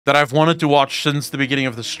that I've wanted to watch since the beginning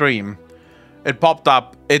of the stream. It popped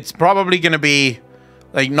up. It's probably going to be,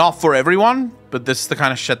 like, not for everyone, but this is the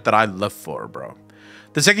kind of shit that I live for, bro.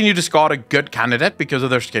 The second you discard a good candidate because of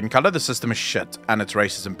their skin color, the system is shit, and it's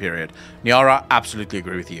racism, period. Niara, absolutely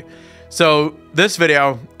agree with you. So, this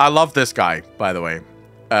video, I love this guy, by the way.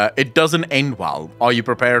 It doesn't end well. Are you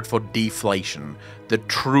prepared for deflation? The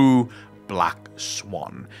true black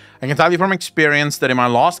swan. I can tell you from experience that in my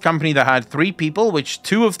last company that had 3 people, which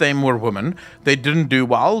 2 of them were women, they didn't do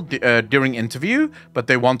well during interview, but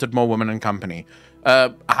they wanted more women in company.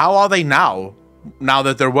 How are they now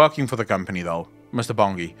that they're working for the company, though, Mr.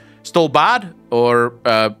 Bongi? Still bad, or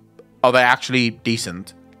are they actually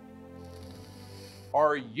decent?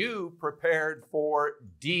 Are you prepared for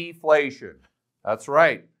deflation? That's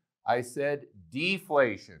right. I said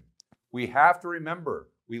deflation. We have to remember,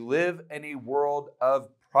 we live in a world of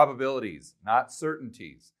probabilities, not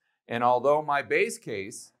certainties. And although my base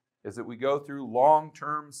case is that we go through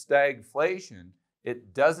long-term stagflation,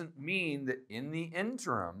 it doesn't mean that in the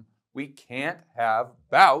interim, we can't have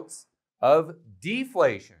bouts of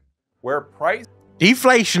deflation, where price...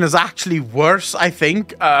 Deflation is actually worse, I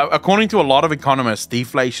think. According to a lot of economists,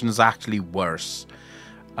 deflation is actually worse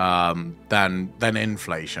than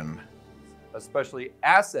inflation. Especially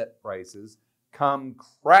asset prices come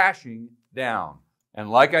crashing down. And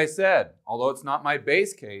like I said, although it's not my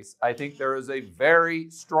base case, I think there is a very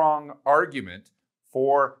strong argument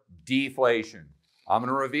for deflation. I'm going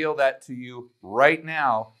to reveal that to you right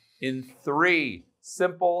now in 3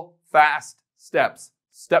 simple, fast steps.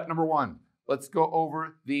 Step number 1, let's go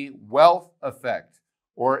over the wealth effect,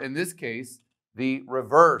 or in this case, the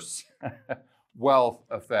reverse wealth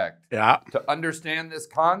effect. Yeah. To understand this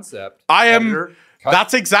concept,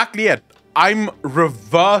 that's exactly it. I'm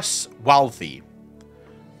reverse wealthy.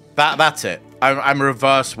 That's it. I'm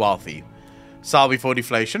reverse wealthy. Sell before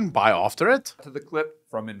deflation, buy after it. To the clip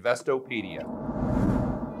from Investopedia.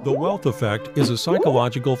 The wealth effect is a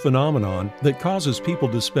psychological phenomenon that causes people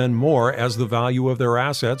to spend more as the value of their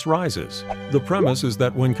assets rises. The premise is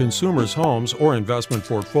that when consumers' homes or investment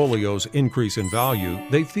portfolios increase in value,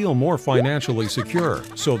 they feel more financially secure,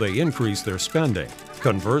 so they increase their spending.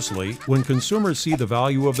 Conversely, when consumers see the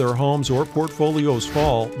value of their homes or portfolios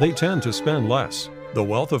fall, they tend to spend less. The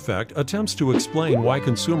wealth effect attempts to explain why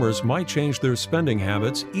consumers might change their spending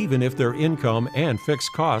habits even if their income and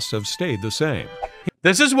fixed costs have stayed the same.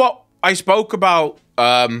 This is what I spoke about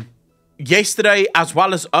yesterday as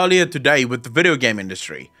well as earlier today with the video game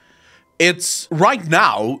industry. It's right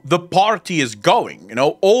now, the party is going. You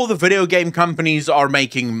know, all the video game companies are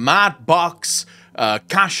making mad bucks.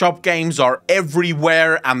 Cash shop games are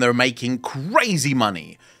everywhere and they're making crazy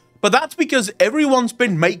money. But that's because everyone's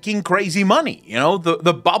been making crazy money. You know,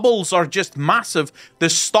 the bubbles are just massive. The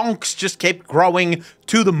stonks just kept growing.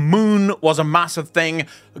 To the moon was a massive thing.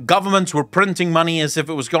 Governments were printing money as if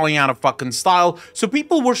it was going out of fucking style. So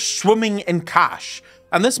people were swimming in cash.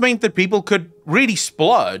 And this meant that people could really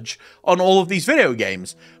splurge on all of these video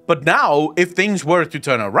games. But now, if things were to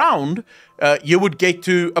turn around, you would get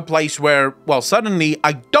to a place where, well, suddenly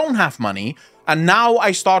I don't have money. And now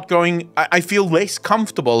I start going, I feel less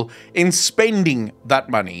comfortable in spending that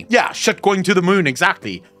money. Yeah, shit going to the moon,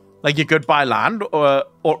 exactly. Like you could buy land or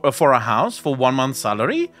for a house for 1 month's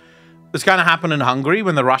salary. This kind of happened in Hungary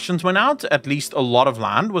when the Russians went out. At least a lot of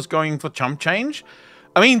land was going for chump change.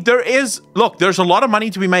 I mean, there's a lot of money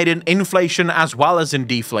to be made in inflation as well as in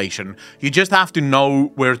deflation. You just have to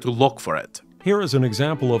know where to look for it. Here is an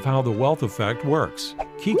example of how the wealth effect works.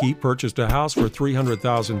 Kiki purchased a house for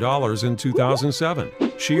 $300,000 in 2007.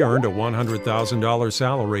 She earned a $100,000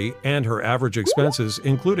 salary, and her average expenses,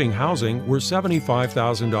 including housing, were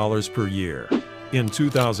 $75,000 per year. In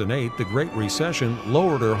 2008, the Great Recession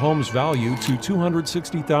lowered her home's value to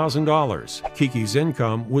 $260,000. Kiki's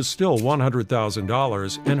income was still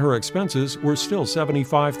 $100,000 and her expenses were still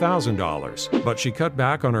 $75,000. But she cut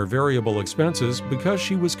back on her variable expenses because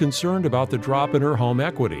she was concerned about the drop in her home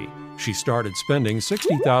equity. She started spending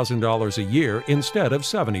 $60,000 a year instead of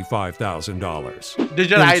 $75,000.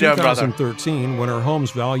 In 2013, when her home's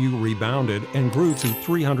value rebounded and grew to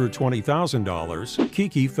 $320,000,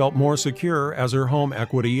 Kiki felt more secure as her home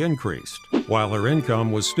equity increased. While her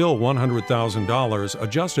income was still $100,000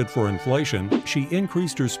 adjusted for inflation, she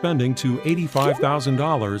increased her spending to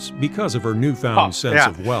 $85,000 because of her newfound sense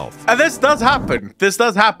of wealth. And this does happen. This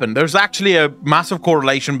does happen. There's actually a massive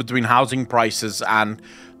correlation between housing prices and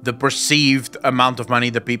the perceived amount of money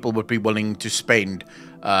that people would be willing to spend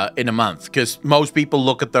in a month. Because most people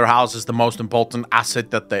look at their house as the most important asset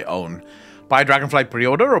that they own. Buy a Dragonflight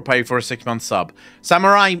pre-order or pay for a 6-month sub?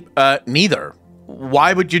 Samurai, neither.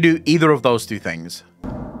 Why would you do either of those two things?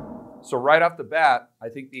 So right off the bat, I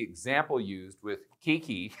think the example used with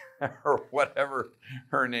Kiki, or whatever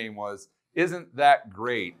her name was, isn't that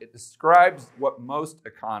great. It describes what most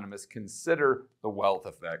economists consider the wealth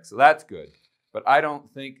effect. So that's good. But I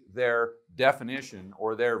don't think their definition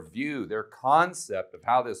or their view, their concept of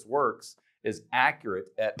how this works is accurate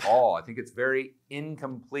at all. I think it's very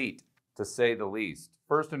incomplete, to say the least.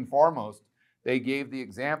 First and foremost, they gave the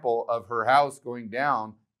example of her house going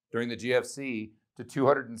down during the GFC to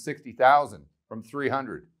 260,000 from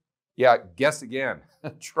 300. Yeah, guess again.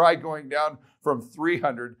 Try going down from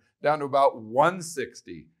 300 down to about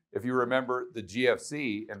 160. If you remember the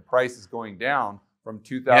GFC and prices going down from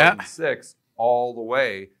 2006 all the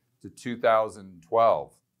way to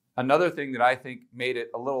 2012. Another thing that I think made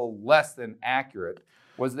it a little less than accurate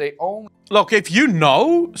was they only... Look, if you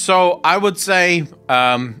know, so I would say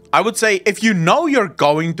if you know you're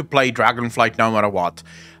going to play Dragonflight no matter what,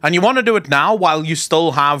 and you want to do it now while you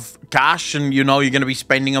still have cash and you know you're going to be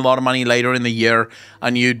spending a lot of money later in the year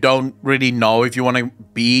and you don't really know if you want to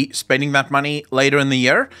be spending that money later in the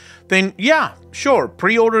year, then yeah, sure,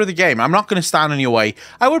 pre-order the game. I'm not going to stand in your way.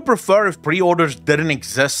 I would prefer if pre-orders didn't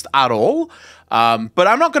exist at all. But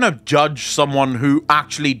I'm not going to judge someone who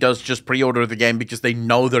actually does just pre-order the game because they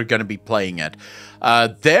know they're going to be playing it.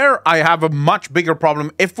 There, I have a much bigger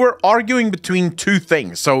problem if we're arguing between two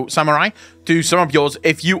things. So, Samurai, to some of yours,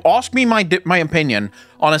 if you ask me my opinion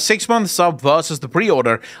on a 6-month sub versus the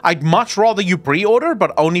pre-order, I'd much rather you pre-order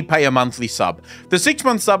but only pay a monthly sub. The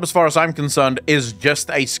 6-month sub, as far as I'm concerned, is just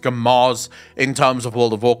a schmoz in terms of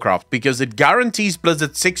World of Warcraft because it guarantees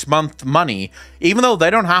Blizzard 6-month money, even though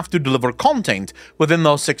they don't have to deliver content within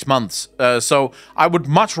those 6 months. So I would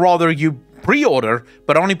much rather you pre-order,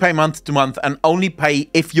 but only pay month to month and only pay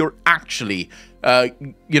if you're actually,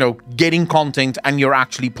 getting content and you're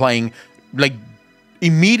actually playing. Like,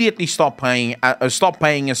 immediately stop paying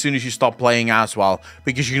as soon as you stop playing as well,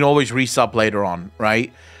 because you can always resub later on,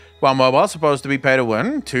 right? Well, mobile supposed to be pay to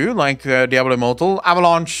win too, like Diablo Immortal,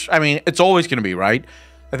 Avalanche. I mean, it's always going to be, right?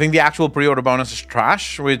 I think the actual pre-order bonus is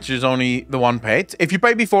trash, which is only the one paid. If you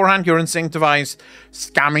pay beforehand, you're incentivized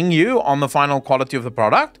scamming you on the final quality of the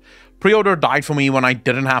product. Pre-order died for me when I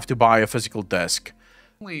didn't have to buy a physical disc.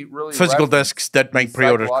 Really physical discs that make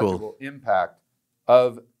pre-orders cool. Impact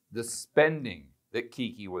of the spending that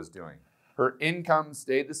Kiki was doing. Her income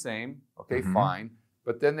stayed the same. Okay, fine.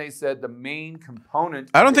 But then they said the main component...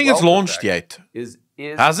 I don't think it's launched yet. Is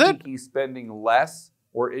Kiki spending less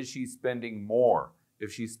or is she spending more?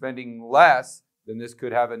 If she's spending less, then this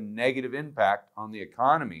could have a negative impact on the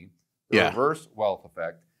economy, the reverse wealth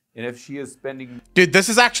effect. And if she is spending... Dude, this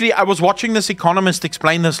is actually... I was watching this economist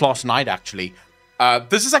explain this last night, actually.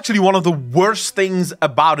 This is actually one of the worst things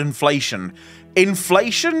about inflation.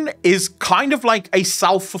 Inflation is kind of like a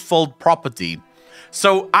self-fulfilled prophecy.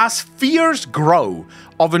 So as fears grow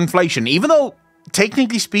of inflation, even though,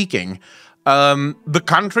 technically speaking, the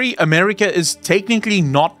country, America, is technically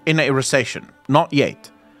not in a recession. Not yet.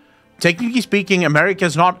 Technically speaking, America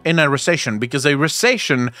is not in a recession because a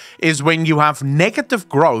recession is when you have negative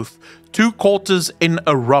growth 2 quarters in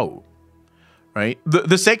a row. Right?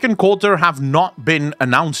 The second quarter have not been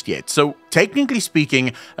announced yet. So technically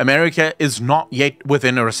speaking, America is not yet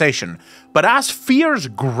within a recession. But as fears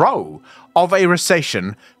grow of a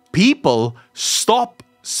recession, people stop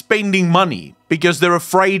spending money because they're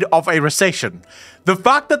afraid of a recession. The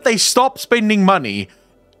fact that they stop spending money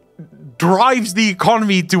drives the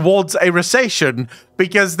economy towards a recession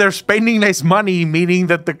because they're spending less money, meaning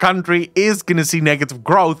that the country is going to see negative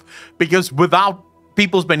growth because without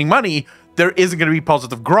people spending money, there isn't going to be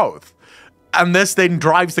positive growth. And this then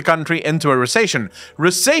drives the country into a recession.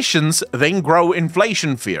 Recessions then grow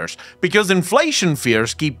inflation fears. Because inflation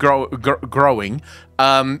fears keep growing,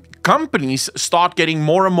 companies start getting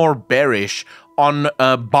more and more bearish on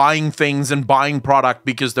buying things and buying product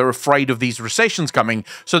because they're afraid of these recessions coming.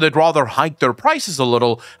 So they'd rather hike their prices a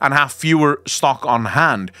little and have fewer stock on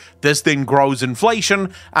hand. This then grows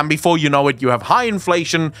inflation, and before you know it, you have high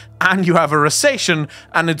inflation and you have a recession,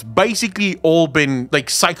 and it's basically all been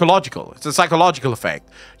like psychological. It's a psychological effect.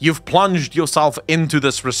 You've plunged yourself into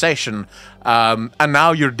this recession, and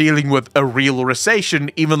now you're dealing with a real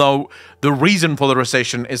recession, even though the reason for the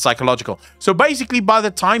recession is psychological. So basically, by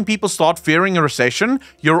the time people start fearing a recession,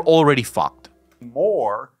 you're already fucked.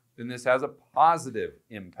 More than this has a positive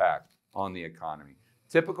impact on the economy.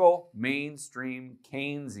 Typical mainstream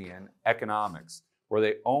Keynesian economics, where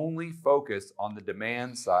they only focus on the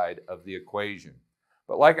demand side of the equation.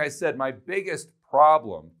 But like I said, my biggest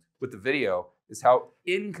problem with the video is how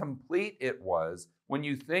incomplete it was when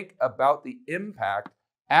you think about the impact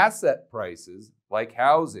asset prices like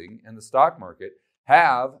housing and the stock market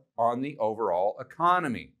have on the overall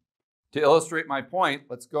economy. To illustrate my point,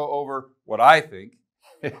 let's go over what I think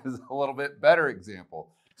is a little bit better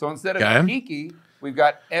example. So instead of Kiki, we've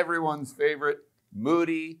got everyone's favorite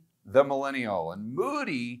Moody the millennial. And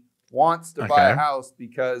Moody wants to buy a house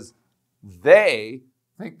because they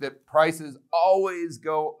think that prices always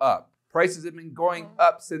go up. Prices have been going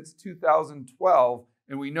up since 2012,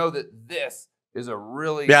 and we know that this is a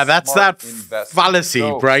really that's that fallacy,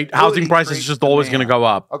 so right? Housing prices are just always going to go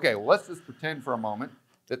up. Okay, well, let's just pretend for a moment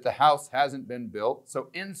that the house hasn't been built. So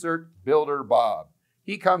insert Builder Bob.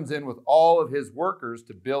 He comes in with all of his workers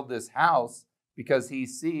to build this house because he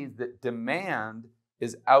sees that demand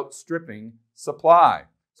is outstripping supply.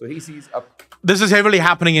 So he sees a... This is heavily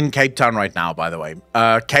happening in Cape Town right now, by the way.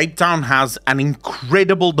 Cape Town has an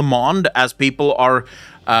incredible demand as people are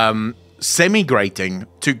semigrating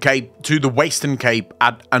to the Western Cape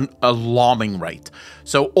at an alarming rate.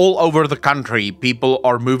 So all over the country, people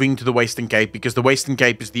are moving to the Western Cape because the Western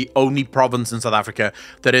Cape is the only province in South Africa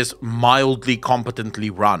that is mildly competently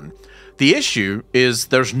run. The issue is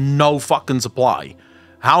there's no fucking supply.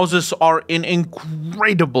 Houses are in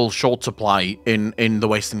incredible short supply in the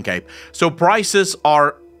Western Cape. So prices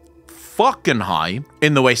are fucking high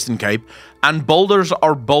in the Western Cape, and builders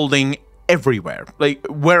are building everywhere. Like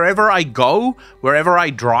wherever I go, wherever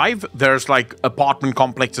I drive, there's like apartment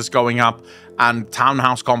complexes going up and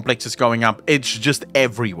townhouse complexes going up. It's just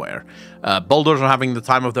everywhere. Builders are having the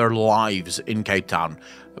time of their lives in Cape Town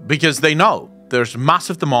because they know there's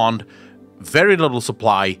massive demand, very little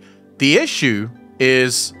supply. The issue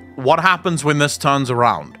is what happens when this turns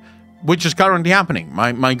around, which is currently happening.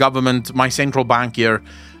 My government, my central bank here,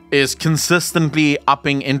 is consistently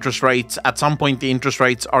upping interest rates. At some point, the interest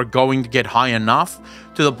rates are going to get high enough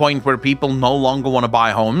to the point where people no longer want to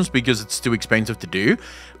buy homes because it's too expensive to do.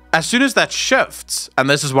 As soon as that shifts, and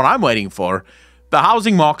this is what I'm waiting for, the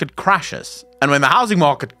housing market crashes. And when the housing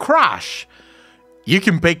market crash, you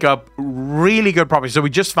can pick up really good property. So we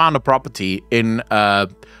just found a property in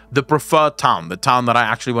the preferred town, the town that I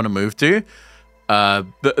actually want to move to.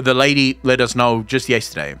 The lady let us know just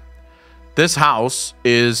yesterday. This house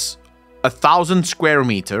is 1,000 square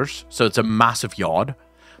meters, so it's a massive yard.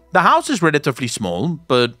 The house is relatively small,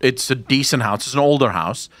 but it's a decent house. It's an older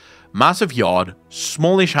house. Massive yard,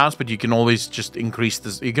 smallish house, but you can always just increase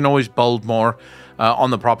this. You can always build more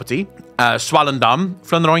on the property. Swellendam,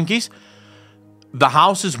 Flindroinkies. The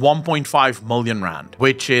house is 1.5 million rand,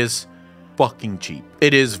 which is fucking cheap.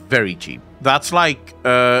 It is very cheap. That's like,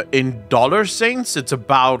 in dollar cents, it's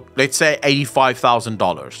about, let's say,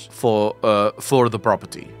 $85,000 for the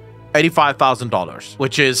property. $85,000,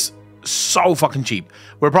 which is so fucking cheap.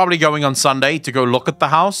 We're probably going on Sunday to go look at the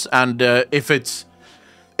house, and if it's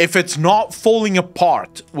not falling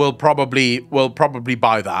apart, we'll probably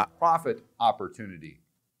buy that. Profit opportunity.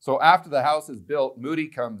 So after the house is built, Moody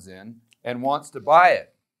comes in and wants to buy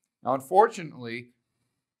it. Now, unfortunately,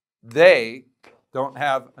 they don't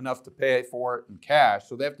have enough to pay for it in cash,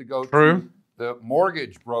 so they have to go to the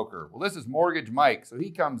mortgage broker. Well, this is Mortgage Mike, so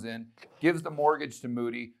he comes in, gives the mortgage to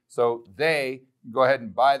Moody, so they go ahead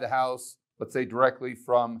and buy the house, let's say directly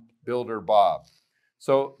from Builder Bob.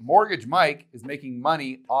 So Mortgage Mike is making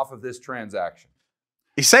money off of this transaction.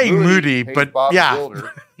 He's saying Moody, but Bob yeah.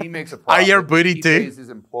 Builder, he makes a profit. I hear Moody he too. pays his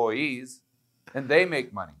employees, and they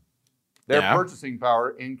make money. Their purchasing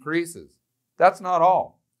power increases. That's not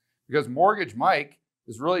all. Because Mortgage Mike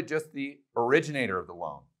is really just the originator of the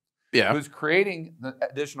loan. Yeah. Who's creating the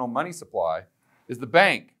additional money supply is the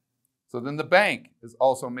bank. So then the bank is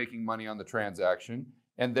also making money on the transaction,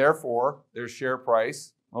 and therefore their share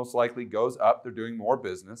price most likely goes up. They're doing more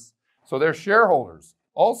business. So their shareholders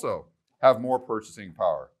also have more purchasing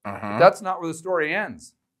power. But that's not where the story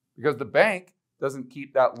ends, because the bank doesn't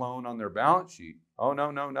keep that loan on their balance sheet. Oh,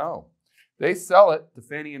 no, no, no. They sell it to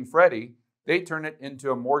Fannie and Freddie. They turn it into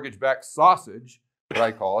a mortgage-backed sausage, what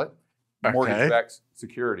I call it. Mortgage-backed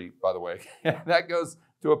security, by the way. That goes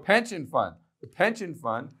to a pension fund. The pension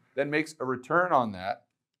fund then makes a return on that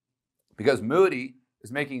because Moody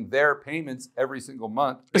is making their payments every single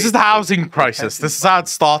month. This is the housing crisis. This is how it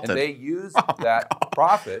started. And they use that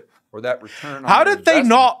profit or that return on how did they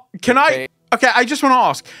not? Can I? pay. Okay, I just want to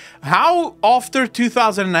ask, how after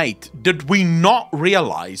 2008 did we not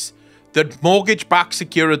realize that mortgage-backed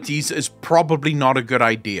securities is probably not a good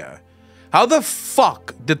idea? How the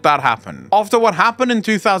fuck did that happen? After what happened in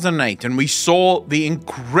 2008 and we saw the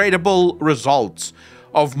incredible results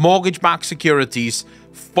of mortgage-backed securities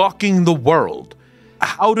fucking the world,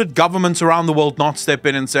 how did governments around the world not step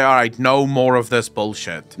in and say, all right, no more of this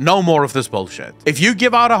bullshit. No more of this bullshit. If you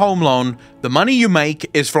give out a home loan, the money you make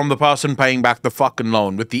is from the person paying back the fucking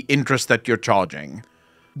loan with the interest that you're charging.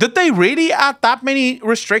 Did they really add that many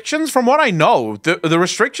restrictions? From what I know, the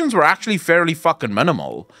restrictions were actually fairly fucking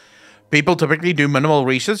minimal. People typically do minimal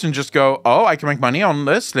research and just go, oh, I can make money on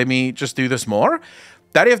this. Let me just do this more.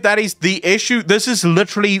 That is the issue. This is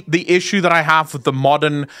literally the issue that I have with the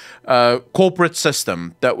modern corporate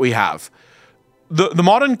system that we have. The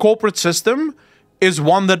modern corporate system is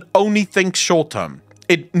one that only thinks short term.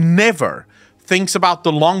 It never thinks about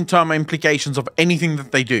the long-term implications of anything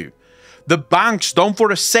that they do. The banks don't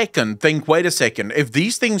for a second think, wait a second, if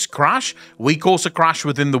these things crash, we cause a crash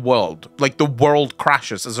within the world. Like the world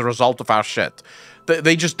crashes as a result of our shit.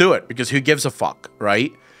 They just do it because who gives a fuck,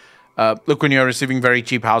 right? Look, when you're receiving very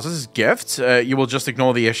cheap houses as gifts, you will just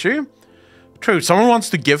ignore the issue. True, someone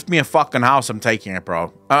wants to gift me a fucking house, I'm taking it,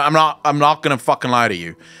 bro. I'm not gonna fucking lie to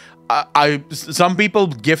you. Some people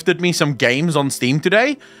gifted me some games on Steam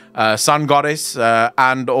today. Sun Goddess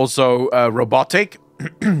and also Robotic.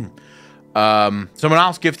 Someone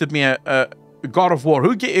else gifted me a God of War.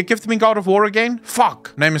 Who gifted me God of War again?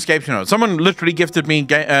 Fuck, name escapes me now. Someone literally gifted me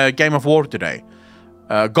Game of War today.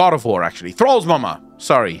 God of War, actually. Thrall's Mama.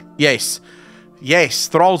 Sorry. Yes. Yes,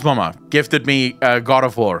 Thrall's Mama gifted me God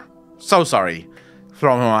of War. So sorry.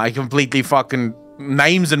 Thrall's Mama. I completely fucking...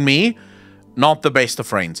 Names and me, not the best of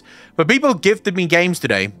friends. But people gifted me games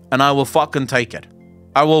today, and I will fucking take it.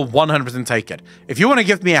 I will 100% take it. If you want to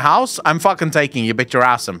gift me a house, I'm fucking taking it. You bet your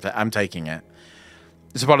ass I'm taking it.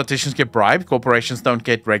 So politicians get bribed. Corporations don't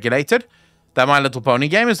get regulated. That My Little Pony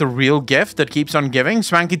game is the real gift that keeps on giving.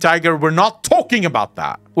 Swanky Tiger, we're not talking about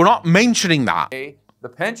that. We're not mentioning that. The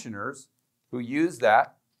pensioners who use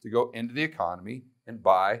that to go into the economy and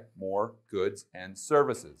buy more goods and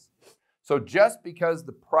services. So just because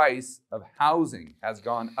the price of housing has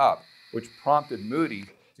gone up, which prompted Moody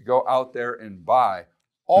to go out there and buy,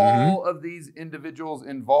 all of these individuals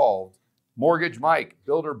involved, Mortgage Mike,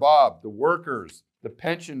 Builder Bob, the workers, the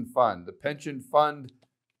pension fund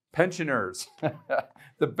pensioners,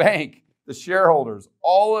 the bank, the shareholders,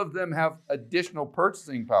 all of them have additional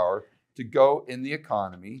purchasing power to go in the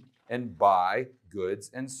economy and buy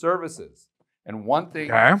goods and services. And one thing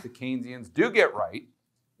the Keynesians do get right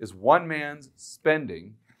is one man's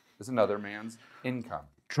spending is another man's income.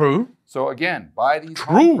 True. So again, by these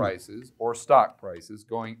home prices or stock prices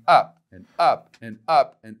going up and up and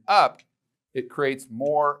up and up, it creates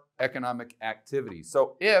more economic activity.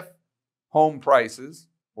 So if home prices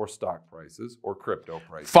or stock prices or crypto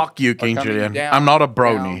prices... Fuck you, King Julian. I'm not a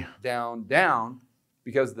brony. Down,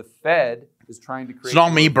 because the Fed is trying to create... It's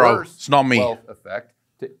not me, bro. It's not me. ...wealth effect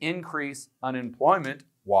to increase unemployment.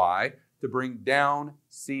 Why? To bring down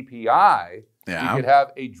CPI. You could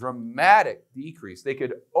have a dramatic decrease. They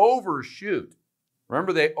could overshoot.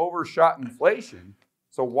 Remember, they overshot inflation.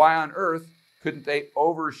 So why on earth couldn't they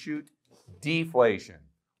overshoot deflation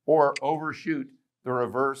or overshoot the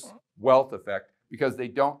reverse wealth effect? Because they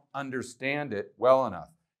don't understand it well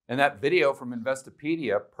enough. And that video from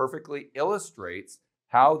Investopedia perfectly illustrates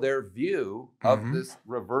how their view of this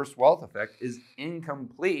reverse wealth effect is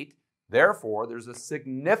incomplete. Therefore, there's a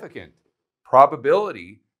significant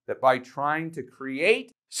probability that by trying to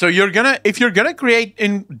create... So if you're gonna create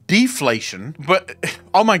in deflation, but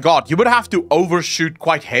oh my God, you would have to overshoot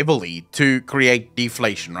quite heavily to create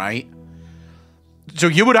deflation, right? So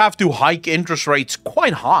you would have to hike interest rates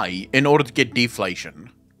quite high in order to get deflation.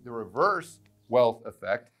 The reverse wealth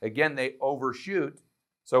effect, again, they overshoot.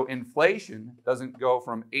 So inflation doesn't go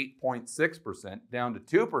from 8.6% down to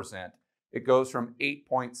 2%. It goes from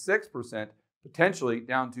 8.6% potentially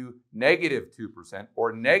down to -2%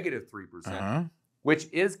 or -3%, which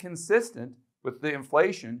is consistent with the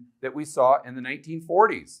inflation that we saw in the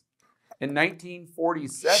 1940s. In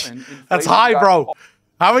 1947, that's high, bro.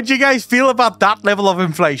 How would you guys feel about that level of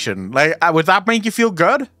inflation? Like, would that make you feel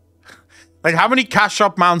good? Like, how many cash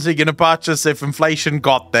shop mounts are you gonna purchase if inflation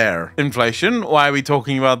got there? Inflation? Why are we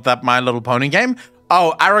talking about that My Little Pony game?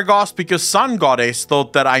 Oh, Aragos, because Sun Goddess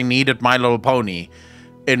thought that I needed My Little Pony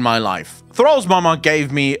in my life. Thrall's Mama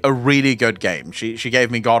gave me a really good game. She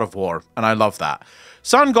gave me God of War, and I love that.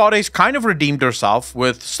 Sun Goddess kind of redeemed herself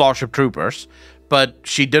with Starship Troopers, but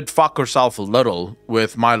she did fuck herself a little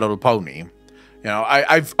with My Little Pony. You know,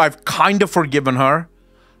 I've kind of forgiven her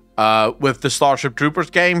with the Starship Troopers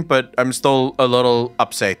game, but I'm still a little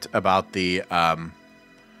upset about the My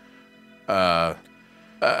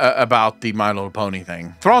Little Pony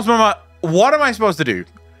thing. Thrall's Mama, what am I supposed to do?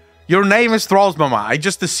 Your name is Thrall's Mama. I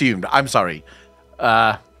just assumed. I'm sorry.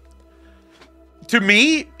 To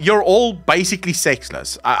me, you're all basically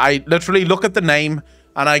sexless. I literally look at the name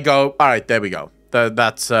and I go, all right, there we go.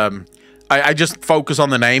 That's I just focus on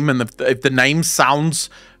the name, and if the name sounds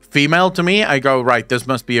female to me, I go, right, this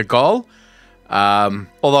must be a girl.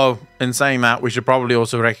 Although, in saying that, we should probably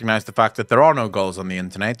also recognize the fact that there are no goals on the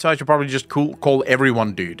internet, so I should probably just call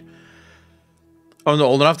everyone dude. I'm not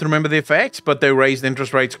old enough to remember the effects, but they raised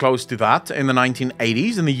interest rates close to that in the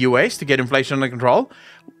 1980s in the US to get inflation under control.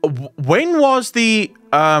 When was the,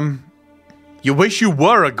 you wish you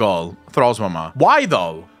were a girl, Throsmama? Why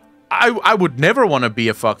though? I would never want to be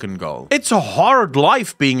a fucking girl. It's a hard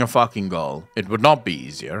life being a fucking girl. It would not be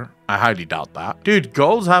easier. I highly doubt that. Dude,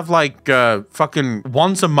 girls have like fucking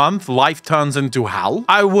once a month life turns into hell.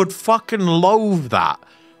 I would fucking loathe that.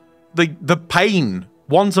 The pain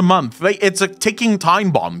once a month. It's a ticking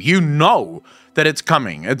time bomb. You know that it's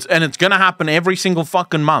coming. And it's gonna happen every single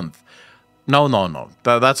fucking month. No.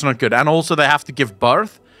 That's not good. And also they have to give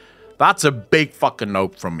birth. That's a big fucking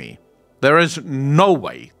nope from me. There is no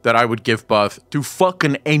way that I would give birth to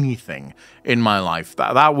fucking anything in my life.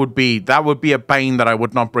 That would be a pain that I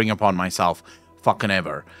would not bring upon myself fucking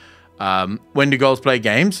ever. When do girls play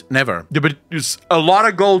games? Never. Yeah, but a lot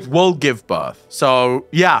of girls will give birth. So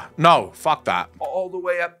yeah, no, fuck that. All the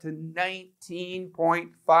way up to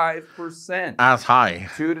 19.5%. As high.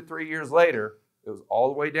 2 to 3 years later, it was all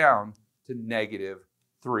the way down to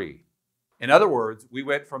 -3. In other words, we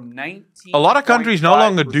went from 19. A lot of countries no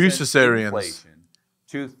longer do cesareans.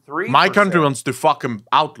 To 3%. My country wants to fucking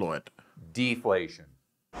outlaw it. Deflation.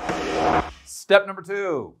 Step number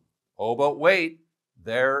 2. Oh, but wait,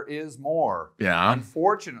 there is more. Yeah.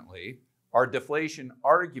 Unfortunately, our deflation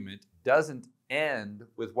argument doesn't end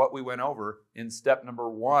with what we went over in step number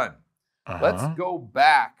 1. Let's go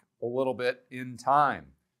back a little bit in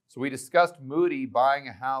time. So we discussed Moody buying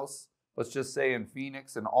a house, let's just say in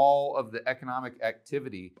Phoenix, and all of the economic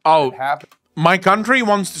activity that happened. My country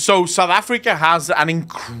wants to, so South Africa has an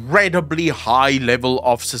incredibly high level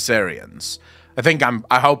of cesareans.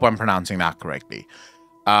 I hope I'm pronouncing that correctly.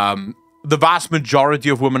 The vast majority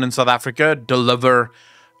of women in South Africa deliver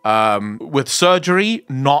with surgery,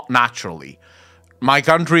 not naturally. My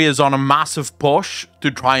country is on a massive push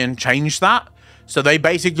to try and change that. So they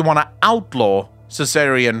basically want to outlaw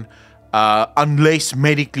cesarean unless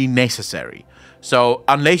medically necessary. So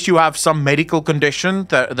unless you have some medical condition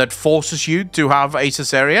that forces you to have a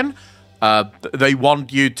cesarean, they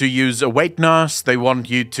want you to use a wet nurse. They want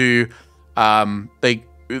you to they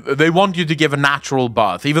want you to give a natural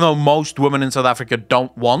birth, even though most women in South Africa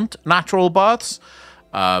don't want natural births.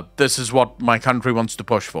 This is what my country wants to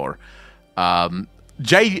push for.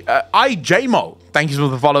 JMO, thank you for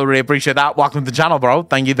the follow. Really appreciate that. Welcome to the channel, bro.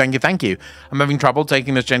 Thank you. I'm having trouble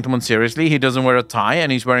taking this gentleman seriously. He doesn't wear a tie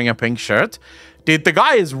and he's wearing a pink shirt. Dude, the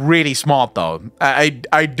guy is really smart, though.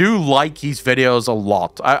 I do like his videos a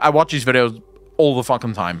lot. I watch his videos all the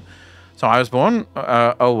fucking time. So I was born.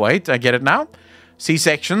 Oh, wait, I get it now.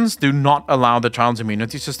 C-sections do not allow the child's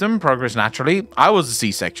immunity system progress naturally. I was a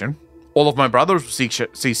C-section. All of my brothers were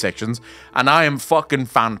C-sections, and I am fucking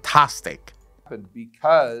fantastic.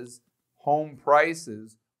 Because home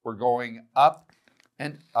prices were going up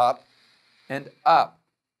and up and up.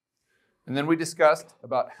 And then we discussed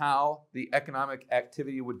about how the economic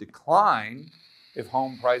activity would decline if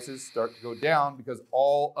home prices start to go down, because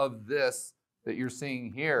all of this that you're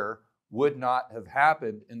seeing here would not have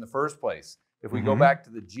happened in the first place. If we go back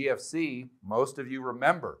to the GFC, most of you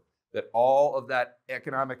remember that all of that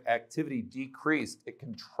economic activity decreased. It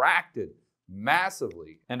contracted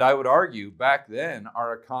massively. And I would argue back then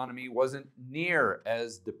our economy wasn't near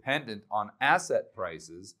as dependent on asset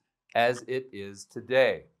prices as it is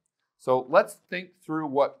today. So let's think through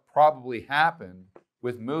what probably happened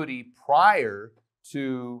with Moody prior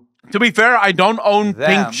to... To be fair, I don't own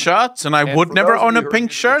pink shirts, and I would never own a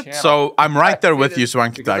pink shirt, so I'm right there with you,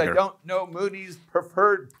 Swanky Tiger. I don't know Moody's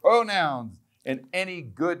preferred pronouns, and any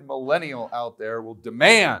good millennial out there will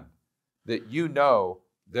demand that you know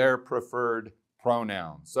their preferred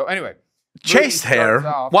pronouns. So anyway, chest hair.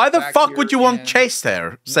 Why the fuck would you want chest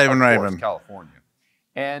hair, Saving Raven? California.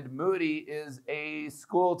 And Moody is a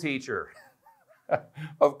school teacher.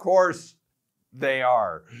 Of course they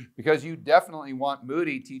are, because you definitely want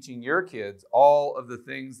Moody teaching your kids all of the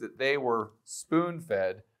things that they were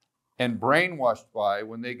spoon-fed and brainwashed by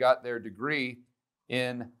when they got their degree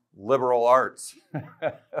in liberal arts.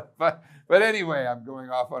 but anyway, I'm going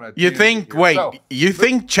off on a You think, wait, so, you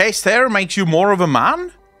think chest hair makes you more of a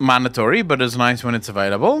man? Mandatory, but it's nice when it's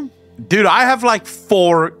available. Dude, I have like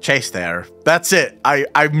 4 chest hair. That's it.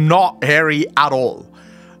 I'm not hairy at all.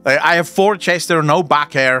 I have 4 chest hair, no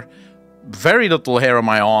back hair, very little hair on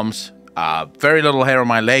my arms, very little hair on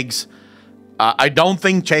my legs. I don't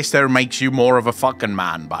think chest hair makes you more of a fucking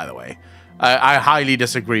man, by the way. I highly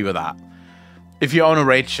disagree with that. If you own a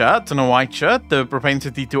red shirt and a white shirt, the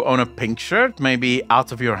propensity to own a pink shirt may be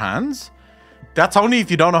out of your hands. That's only if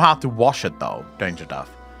you don't know how to wash it, though, Danger Duff.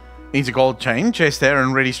 Needs a gold chain, chase there,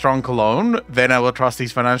 and really strong cologne. Then I will trust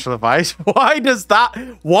his financial advice. Why does that?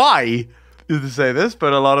 Why did they say this?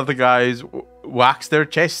 But a lot of the guys wax their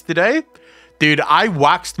chests today. Dude, I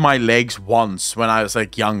waxed my legs once when I was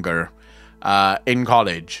like younger, in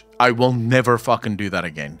college. I will never fucking do that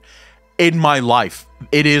again in my life.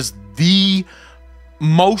 It is the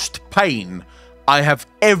most pain I have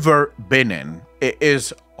ever been in. It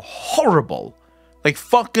is horrible, like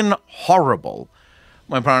fucking horrible.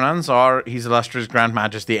 My pronouns are His Illustrious Grand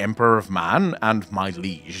Majesty Emperor of Man and my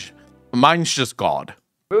liege. Mine's just God.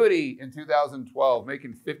 Moody in 2012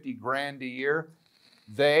 making 50 grand a year.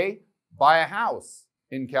 They buy a house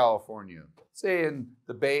in California, say in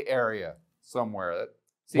the Bay Area somewhere. That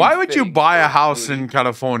Why would you buy a house in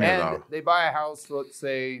California, and though? They buy a house for, let's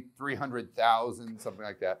say, $300,000, something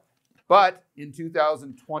like that. But in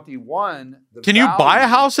 2021, can you buy a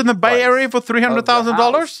house in the Bay Area for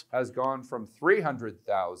 $300,000? Has gone from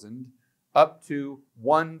 $300,000 up to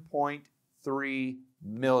 $1.3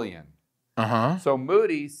 million. So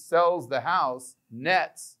Moody sells the house,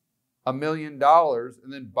 nets $1 million,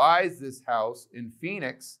 and then buys this house in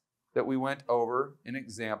Phoenix that we went over in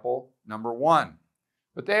example number 1.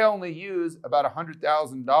 But they only use about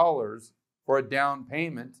 $100,000 for a down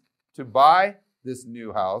payment to buy this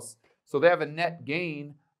new house. So they have a net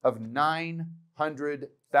gain of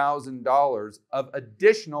 $900,000 of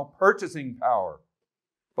additional purchasing power.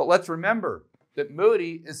 But let's remember that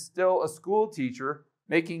Moody is still a school teacher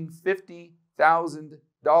making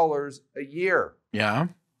 $50,000 a year. Yeah.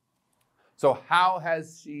 So how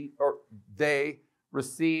has she or they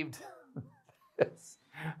received this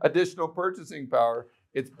additional purchasing power?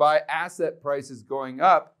 It's by asset prices going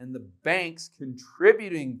up and the banks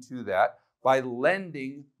contributing to that by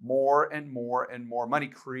lending more and more and more money,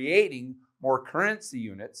 creating more currency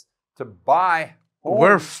units to buy homes.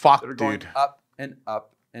 We're fucked, that are going dude. Up and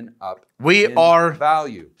up and up. We are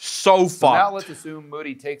value. So fucked. Now let's assume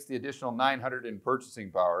Moody takes the additional 900 in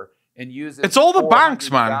purchasing power and uses it's all the banks,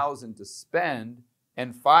 man. $400,000 to spend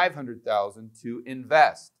and $500,000 to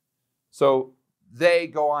invest. So they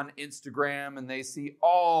go on Instagram and they see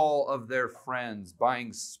all of their friends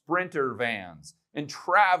buying Sprinter vans and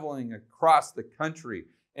traveling across the country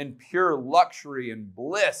in pure luxury and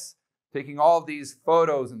bliss, taking all of these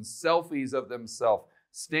photos and selfies of themselves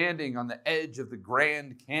standing on the edge of the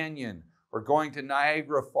Grand Canyon or going to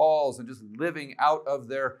Niagara Falls and just living out of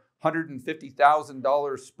their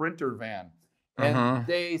 $150,000 Sprinter van. And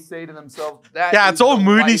they say to themselves, that yeah, it's all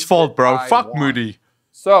Moody's fault, bro. Fuck Moody.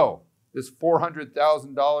 So this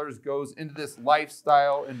 $400,000 goes into this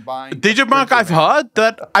lifestyle and buying. Digimark, I've heard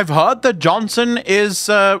that Johnson is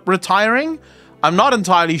retiring. I'm not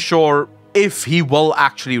entirely sure if he will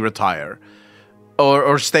actually retire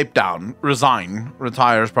or step down, resign.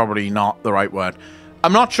 Retire is probably not the right word.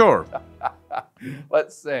 I'm not sure.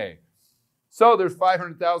 Let's say. So there's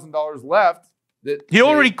 $500,000 left that he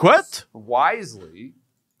already quit. Wisely.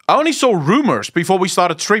 I only saw rumors before we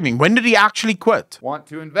started streaming. When did he actually quit? Want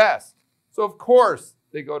to invest. So, of course,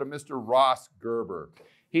 they go to Mr. Ross Gerber.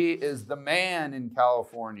 He is the man in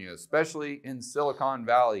California, especially in Silicon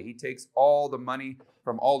Valley. He takes all the money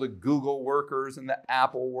from all the Google workers and the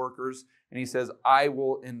Apple workers, and he says, I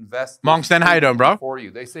will invest Monks, then how you doing, bro? For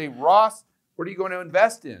you. They say, Ross, what are you going to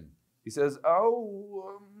invest in? He says,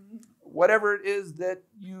 whatever it is that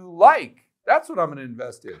you like. That's what I'm going to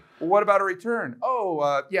invest in. Well, what about a return?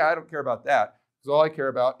 Yeah, I don't care about that. Because all I care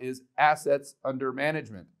about is assets under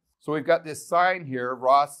management. So we've got this sign here,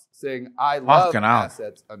 Ross saying, I love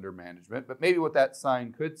assets under management. But maybe what that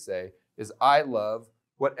sign could say is, I love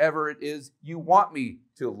whatever it is you want me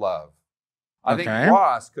to love. I think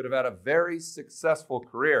Ross could have had a very successful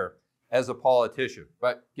career as a politician.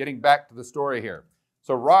 But getting back to the story here.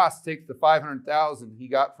 So Ross takes the $500,000 he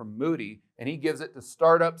got from Moody and he gives it to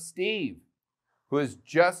Startup Steve, who has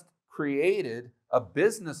just created a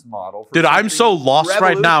business model. For dude, I'm so lost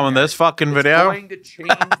right now in this fucking video. Going to change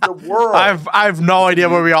the world. I have no idea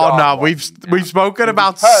where we are now. We've spoken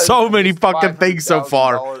about so many fucking things so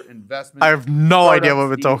far. I have no idea what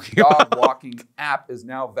we're talking about. Dog walking app is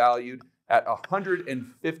now valued at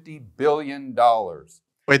 $150 billion.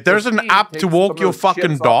 Wait, there's an app to walk your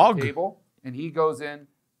fucking dog? And he goes in,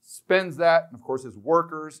 spends that, and of course his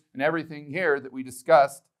workers and everything here that we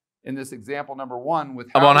discussed in this example number 1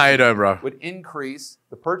 with how you doing, bro? Would increase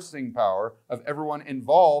the purchasing power of everyone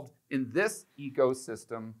involved in this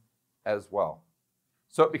ecosystem as well.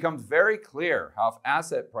 So it becomes very clear how if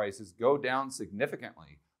asset prices go down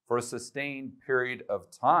significantly for a sustained period of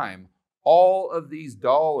time, all of these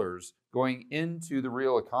dollars going into the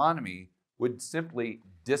real economy would simply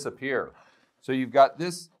disappear. So you've got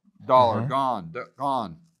this dollar gone.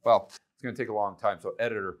 Well, it's going to take a long time. So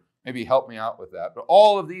editor, maybe help me out with that. But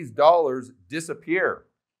all of these dollars disappear.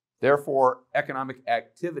 Therefore, economic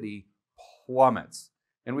activity plummets.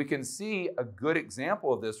 And we can see a good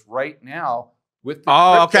example of this right now with the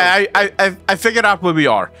okay. I figured out where we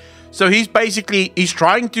are. So he's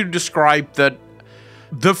trying to describe that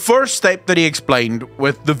the first step that he explained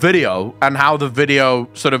with the video and how the video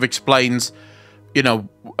sort of explains, you know,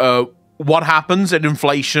 what happens in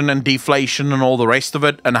inflation and deflation and all the rest of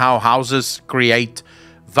it and how houses create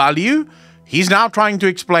value. He's now trying to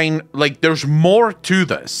explain, like, there's more to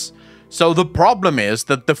this. So the problem is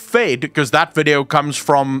that the Fed, because that video comes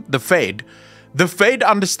from the Fed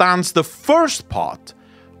understands the first part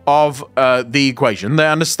of the equation. They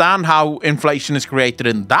understand how inflation is created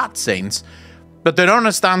in that sense, but they don't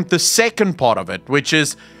understand the second part of it, which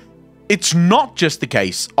is it's not just the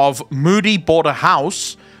case of Moody bought a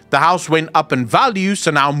house, the house went up in value,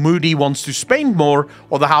 so now Moody wants to spend more,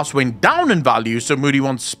 or the house went down in value, so Moody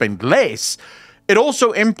wants to spend less. It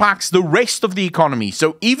also impacts the rest of the economy.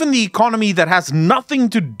 So even the economy that has nothing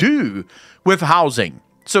to do with housing.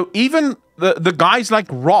 So even the guys like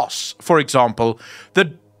Ross, for example,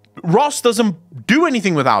 Ross doesn't do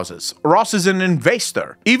anything with houses. Ross is an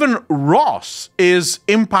investor. Even Ross is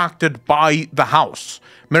impacted by the house.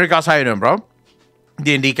 Americas, how you doing, bro?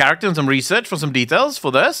 D&D character and some research for some details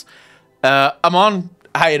for this. I'm on.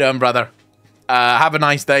 How you doing, brother? Have a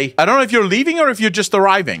nice day. I don't know if you're leaving or if you're just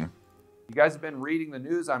arriving. You guys have been reading the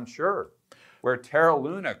news, I'm sure, where Terra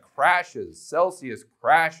Luna crashes, Celsius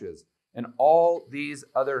crashes, and all these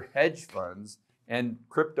other hedge funds and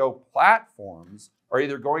crypto platforms are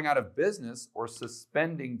either going out of business or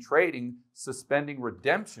suspending trading, suspending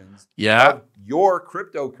redemptions of your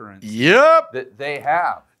cryptocurrency that they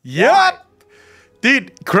have. Why?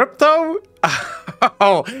 Dude, crypto?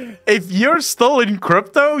 If you're still in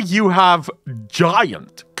crypto, you have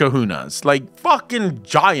giant kahunas, like fucking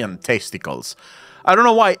giant testicles. I don't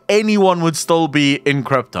know why anyone would still be in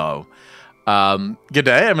crypto. Good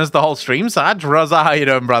day, I missed the whole stream. Saj, Raza, how you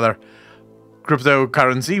doing, brother?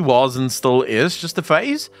 Cryptocurrency was and still is just a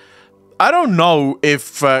phase. I don't know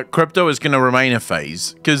if crypto is going to remain a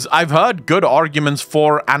phase, because I've heard good arguments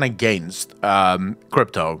for and against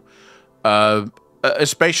crypto.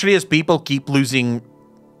 Especially as people keep losing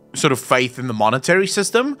sort of faith in the monetary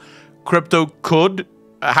system, crypto could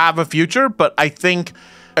have a future, but I think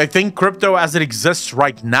crypto as it exists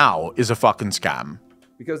right now is a fucking scam.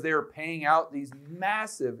 Because they are paying out these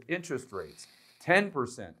massive interest rates,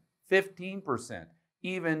 10%, 15%,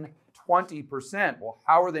 even 20%. Well,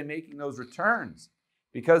 how are they making those returns?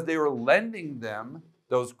 Because they were lending them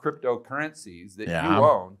those cryptocurrencies that you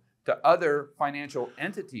own to other financial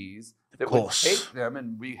entities that would take them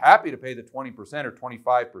and be happy to pay the 20% or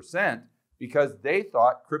 25% because they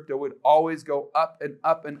thought crypto would always go up and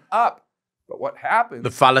up and up. But what happens?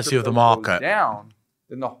 The fallacy of the market. Goes down,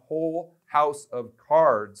 then the whole house of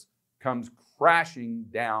cards comes crashing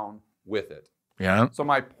down with it. Yeah. So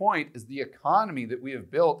my point is the economy that we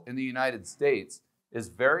have built in the United States is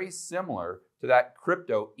very similar to that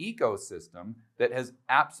crypto ecosystem that has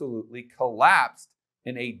absolutely collapsed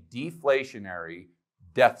in a deflationary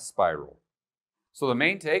death spiral. So the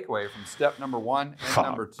main takeaway from step number 1 and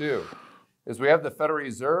number 2 is we have the Federal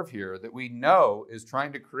Reserve here that we know is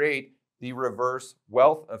trying to create the reverse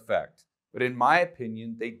wealth effect. But in my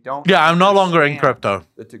opinion, they don't. Yeah, I'm no longer in crypto.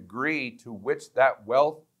 The degree to which that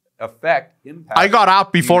wealth effect impacts. I got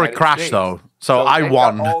out before it crashed, though, so I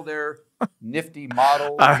won. Got all their nifty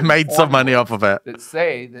models. I made some money off of it. That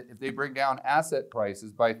say that if they bring down asset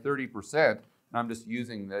prices by 30%, and I'm just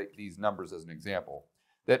using these numbers as an example,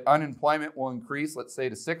 that unemployment will increase, let's say,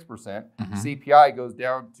 to 6%, CPI goes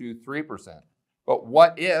down to 3%. But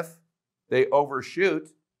what if they overshoot?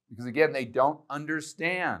 Because again, they don't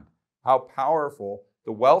understand how powerful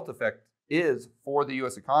the wealth effect is for the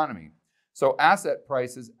US economy. So asset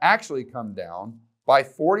prices actually come down by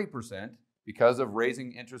 40% because of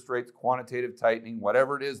raising interest rates, quantitative tightening,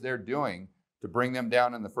 whatever it is they're doing to bring them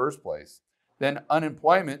down in the first place. Then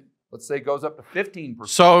unemployment, let's say, goes up to 15%.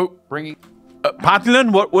 So bringing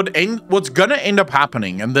Patlin, what's gonna end up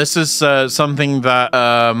happening, and this is something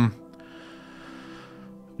that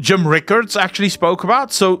Jim Rickards actually spoke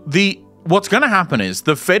about. So what's gonna happen is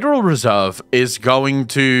the Federal Reserve is going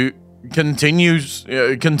to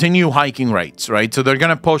continue hiking rates, right? So they're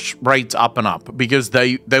gonna push rates up and up because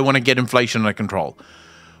they want to get inflation under control.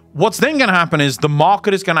 What's then gonna happen is the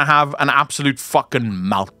market is gonna have an absolute fucking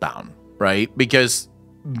meltdown, right? Because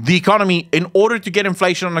the economy, in order to get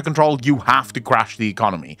inflation under control, you have to crash the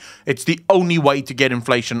economy. It's the only way to get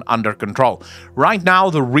inflation under control. Right now,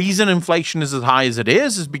 the reason inflation is as high as it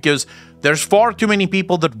is because there's far too many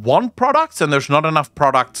people that want products and there's not enough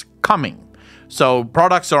products coming. So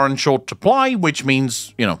products are in short supply, which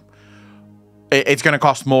means, you know, it's going to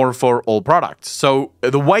cost more for all products. So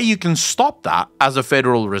the way you can stop that as a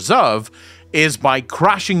Federal Reserve is by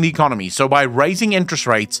crashing the economy. So by raising interest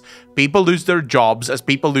rates, people lose their jobs. As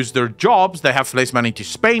people lose their jobs, they have less money to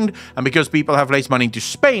spend. And because people have less money to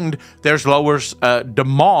spend, there's lower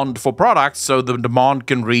demand for products. So the demand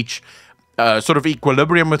can reach sort of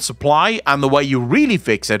equilibrium with supply. And the way you really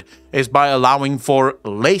fix it is by allowing for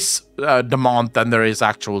less demand than there is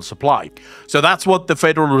actual supply. So that's what the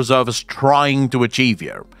Federal Reserve is trying to achieve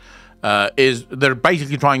here. Is they're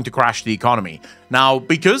basically trying to crash the economy. Now,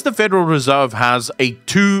 because the Federal Reserve has a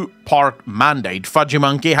two-part mandate, Fudgy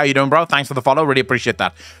Monkey, how you doing, bro? Thanks for the follow, really appreciate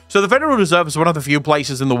that. So the Federal Reserve is one of the few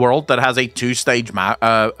places in the world that has a two-stage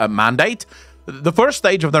mandate. The first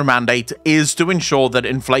stage of their mandate is to ensure that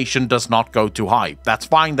inflation does not go too high. That's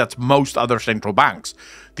fine, that's most other central banks.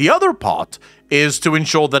 The other part is to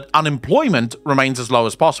ensure that unemployment remains as low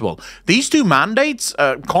as possible. These two mandates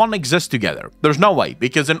can't exist together. There's no way,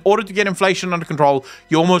 because in order to get inflation under control,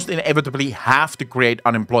 you almost inevitably have to create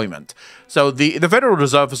unemployment. So the Federal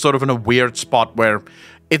Reserve is sort of in a weird spot where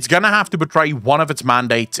it's going to have to betray one of its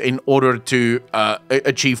mandates in order to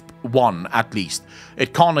achieve one, at least.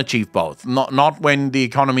 It can't achieve both. Not when the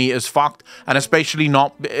economy is fucked, and especially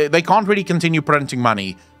not... They can't really continue printing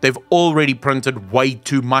money. They've already printed way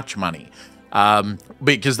too much money.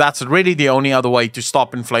 Because that's really the only other way to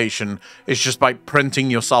stop inflation is just by printing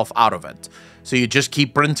yourself out of it. So you just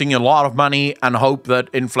keep printing a lot of money and hope that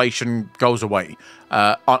inflation goes away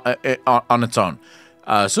on its own.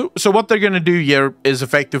 So what they're going to do here is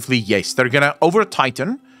effectively, yes, they're going to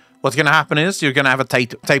over-tighten. What's going to happen is you're going to have a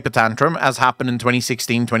taper tantrum, as happened in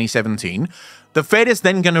 2016, 2017. The Fed is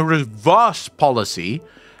then going to reverse policy,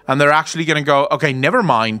 and they're actually going to go, okay, never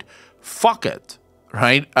mind, fuck it,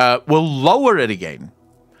 right? We'll lower it again.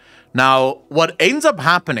 Now, what ends up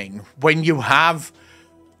happening when you have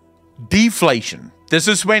deflation, this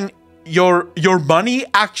is when your money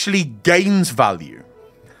actually gains value.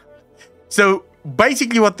 So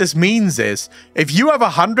basically what this means is if you have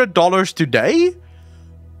 $100 today,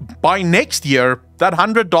 by next year, that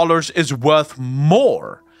 $100 is worth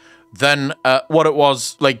more than what it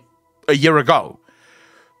was like a year ago.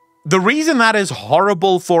 The reason that is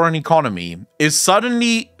horrible for an economy is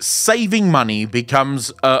suddenly saving money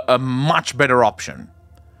becomes a much better option.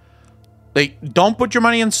 Like, don't put your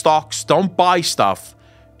money in stocks, don't buy stuff,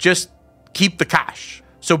 just keep the cash.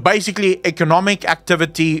 So basically, economic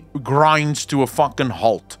activity grinds to a fucking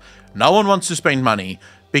halt. No one wants to spend money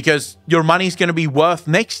because your money's going to be worth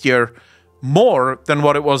next year more than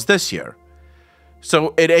what it was this year.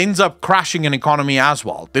 So it ends up crashing an economy as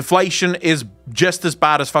well. Deflation is just as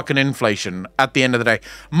bad as fucking inflation at the end of the day.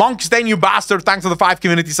 Monks, then you bastard. Thanks for the 5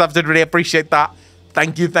 community subs. I really appreciate that.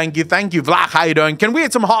 Thank you, thank you, thank you. Vlach, how you doing? Can we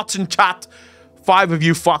get some hearts in chat? 5 of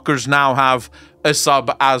you fuckers now have a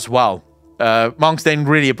sub as well. Monks, then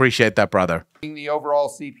really appreciate that, brother. The overall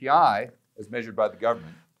CPI, as measured by the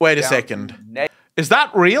government. Wait a second. Is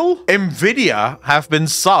that real? Nvidia have been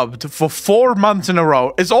subbed for 4 months in a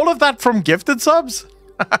row. Is all of that from gifted subs?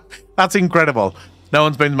 That's incredible. No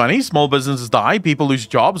one spends money. Small businesses die. People lose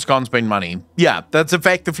jobs. Can't spend money. Yeah, that's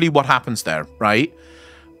effectively what happens there, right?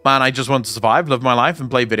 Man, I just want to survive, live my life, and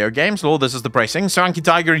play video games. Lol, this is depressing. Swanky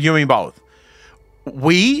Tiger, you and me both.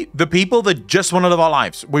 We, the people that just want to live our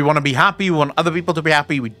lives, we want to be happy. We want other people to be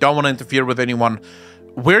happy. We don't want to interfere with anyone.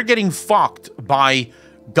 We're getting fucked by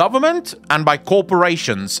government and by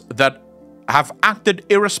corporations that have acted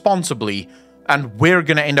irresponsibly, and we're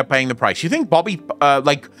going to end up paying the price. You think Bobby,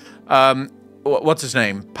 what's his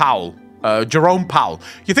name? Powell, Jerome Powell.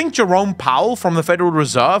 You think Jerome Powell from the Federal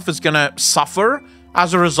Reserve is going to suffer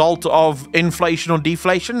as a result of inflation or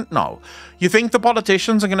deflation? No. You think the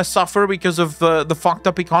politicians are going to suffer because of the fucked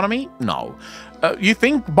up economy? No. You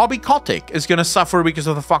think Bobby Kotick is going to suffer because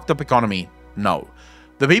of the fucked up economy? No.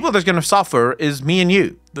 The people that's going to suffer is me and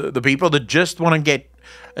you. The people that just want to get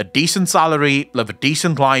a decent salary, live a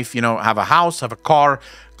decent life, you know, have a house, have a car,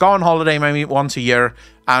 go on holiday maybe once a year,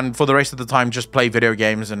 and for the rest of the time just play video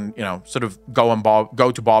games and, you know, sort of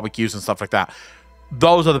go to barbecues and stuff like that.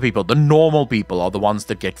 Those are the people. The normal people are the ones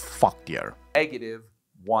that get fucked here. Negative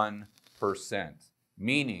 1%,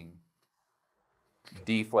 meaning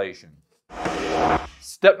deflation.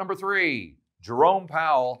 Step number 3, Jerome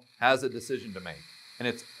Powell has a decision to make. And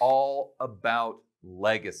it's all about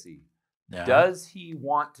legacy. Yeah. Does he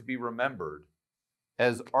want to be remembered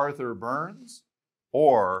as Arthur Burns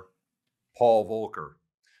or Paul Volcker.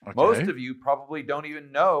 Okay. Most of you probably don't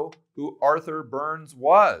even know who Arthur Burns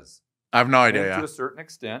was. I have no idea. And to a certain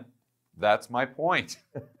extent, that's my point.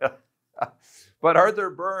 But Arthur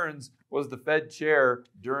Burns was the Fed chair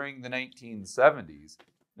during the 1970s,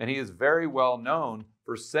 and he is very well known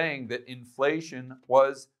for saying that inflation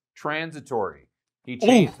was transitory. He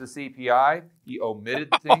changed the CPI, he omitted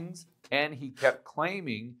things, and he kept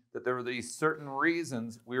claiming that there were these certain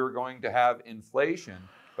reasons we were going to have inflation,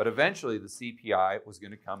 but eventually the CPI was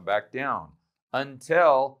going to come back down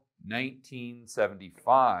until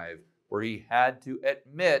 1975, where he had to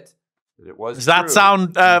admit that it was Does that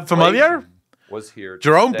sound familiar? Was here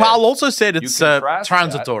Jerome stay. Powell also said it's transitory.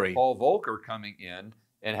 transitory. Paul Volcker coming in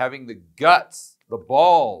and having the guts, the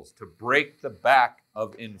balls to break the back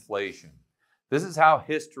of inflation. This is how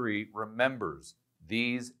history remembers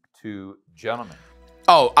these two gentlemen.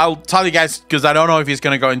 Oh, I'll tell you guys, because I don't know if he's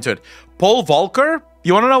going to go into it. Paul Volcker,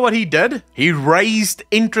 you want to know what he did? He raised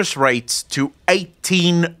interest rates to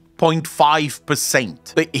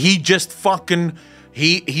 18.5%. He just fucking,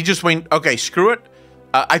 he just went, okay, screw it.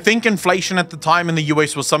 I think inflation at the time in the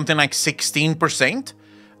US was something like 16%.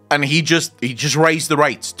 And he just raised the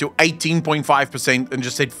rates to 18.5% and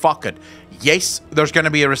just said, fuck it. Yes, there's going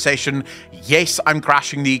to be a recession. Yes, I'm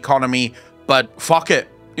crashing the economy, but fuck it.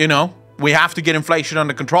 You know, we have to get inflation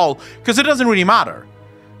under control because it doesn't really matter.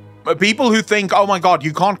 But people who think, oh my God,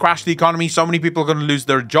 you can't crash the economy, so many people are going to lose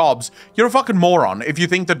their jobs. You're a fucking moron if you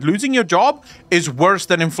think that losing your job is worse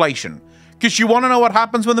than inflation. Because you want to know what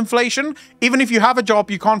happens with inflation? Even if you have a job,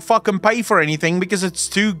 you can't fucking pay for anything because it's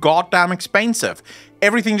too goddamn expensive.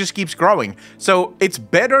 Everything just keeps growing. So it's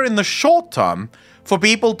better in the short term for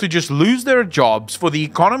people to just lose their jobs, for the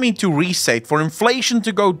economy to reset, for inflation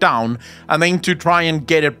to go down, and then to try and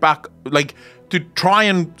get it back, like to try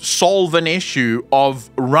and solve an issue of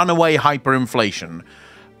runaway hyperinflation.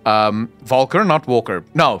 Volcker, not Walker.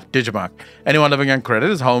 No, Digimark. Anyone living on credit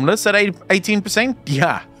is homeless at 18%?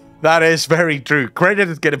 Yeah. That is very true. Credit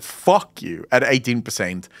is going to fuck you at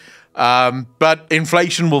 18%. But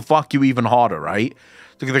inflation will fuck you even harder, right?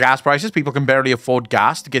 Look at the gas prices. People can barely afford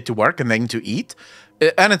gas to get to work and then to eat.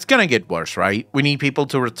 And it's going to get worse, right? We need people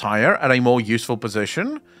to retire at a more useful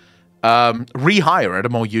position. Rehire at a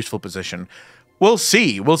more useful position. We'll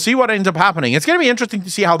see. We'll see what ends up happening. It's going to be interesting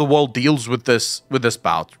to see how the world deals with this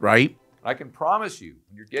bout, right? I can promise you,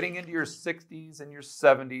 when you're getting into your 60s and your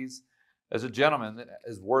 70s, as a gentleman that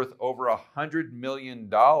is worth over $100 million,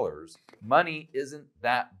 money isn't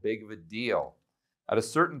that big of a deal. At a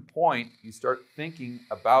certain point, you start thinking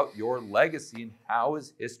about your legacy and how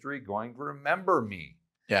is history going to remember me?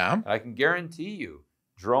 Yeah. And I can guarantee you,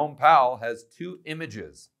 Jerome Powell has two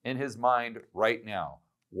images in his mind right now.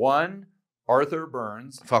 One, Arthur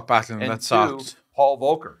Burns. Fuck Patton, and that two, sucks. Paul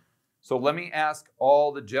Volcker. So let me ask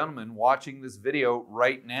all the gentlemen watching this video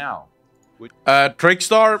right now.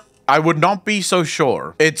 Trickstar, I would not be so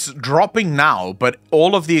sure. It's dropping now, but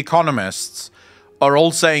all of the economists are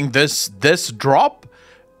all saying this drop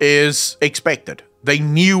is expected. They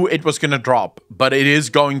knew it was going to drop, but it is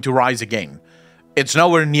going to rise again. It's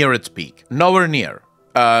nowhere near its peak. Nowhere near.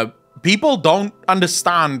 People don't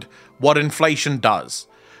understand what inflation does.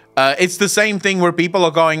 It's the same thing where people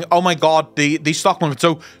are going, oh my God, the stock market.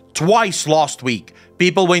 So twice last week,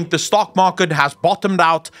 people went, the stock market has bottomed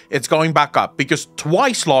out, it's going back up. Because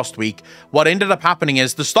twice last week, what ended up happening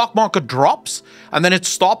is the stock market drops, and then it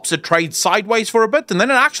stops, it trades sideways for a bit, and then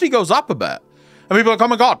it actually goes up a bit. And people are like, oh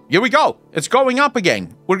my God, here we go. It's going up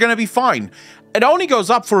again. We're going to be fine. It only goes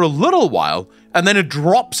up for a little while, and then it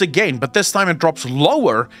drops again, but this time it drops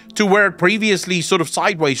lower to where it previously sort of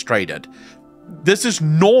sideways traded. This is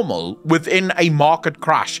normal within a market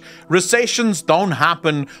crash. Recessions don't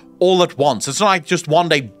happen all at once. It's not like just one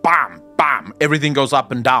day, bam, bam, everything goes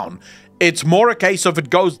up and down. It's more a case of it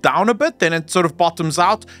goes down a bit, then it sort of bottoms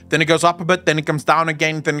out, then it goes up a bit, then it comes down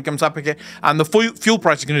again, then it comes up again. And the fuel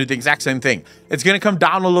price is going to do the exact same thing. It's going to come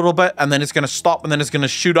down a little bit, and then it's going to stop, and then it's going to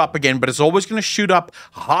shoot up again, but it's always going to shoot up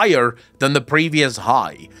higher than the previous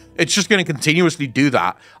high. It's just going to continuously do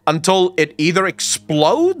that until it either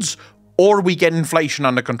explodes or we get inflation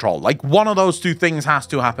under control. Like, one of those two things has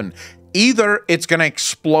to happen. Either it's going to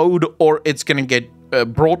explode or it's going to get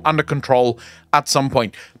brought under control at some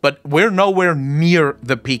point. But we're nowhere near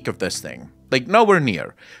the peak of this thing. Like, nowhere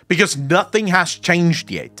near. Because nothing has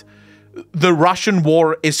changed yet. The Russian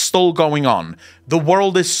war is still going on. The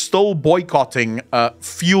world is still boycotting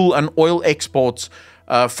fuel and oil exports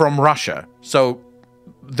from Russia. So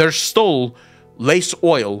there's still less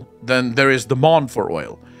oil than there is demand for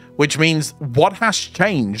oil. Which means what has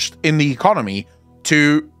changed in the economy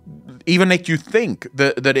to even make you think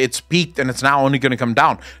that it's peaked and it's now only going to come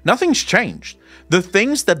down. Nothing's changed. The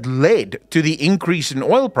things that led to the increase in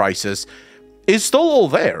oil prices is still all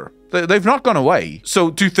there. They've not gone away.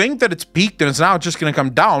 So to think that it's peaked and it's now just going to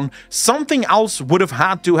come down, something else would have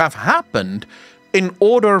had to have happened in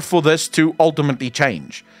order for this to ultimately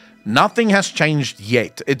change. Nothing has changed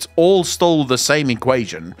yet. It's all still the same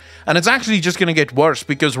equation. And it's actually just going to get worse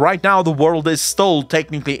because right now the world is still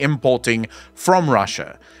technically importing from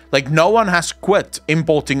Russia. Like, no one has quit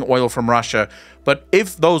importing oil from Russia. But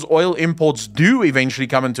if those oil imports do eventually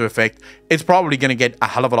come into effect, it's probably going to get a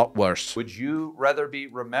hell of a lot worse. Would you rather be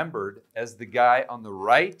remembered as the guy on the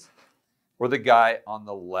right or the guy on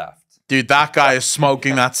the left? Dude, that guy is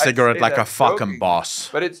smoking that cigarette like a fucking boss.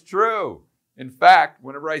 But it's true. In fact,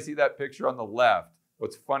 whenever I see that picture on the left,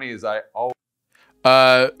 what's funny is I always...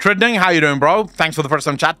 Tridning, how you doing, bro? Thanks for the first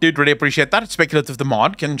time chat, dude. Really appreciate that. It's speculative. The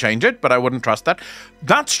mod can change it, but I wouldn't trust that.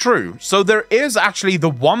 That's true. So there is actually the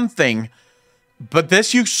one thing, but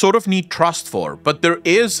this you sort of need trust for. But there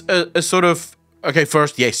is a sort of... Okay,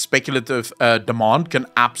 first, yes, speculative demand can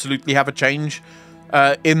absolutely have a change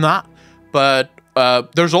in that. But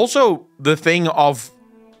there's also the thing of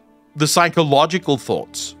the psychological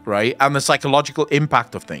thoughts, right? And the psychological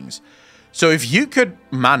impact of things. So if you could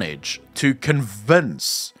manage to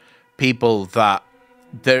convince people that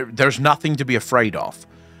there's nothing to be afraid of,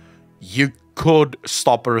 you could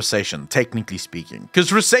stop a recession, technically speaking.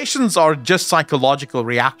 Because recessions are just psychological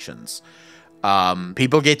reactions.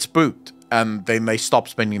 People get spooked and then they stop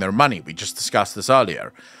spending their money. We just discussed this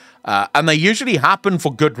earlier. And they usually happen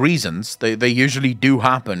for good reasons. They usually do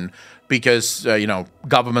happen because, you know,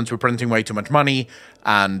 governments were printing way too much money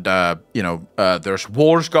and, you know, there's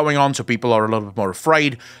wars going on, so people are a little bit more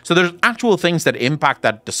afraid. So there's actual things that impact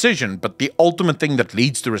that decision, but the ultimate thing that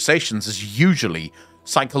leads to recessions is usually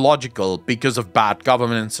psychological because of bad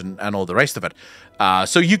governance and all the rest of it.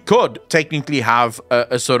 So you could technically have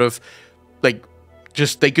a sort of, like,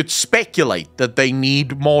 just they could speculate that they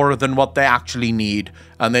need more than what they actually need,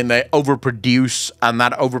 and then they overproduce, and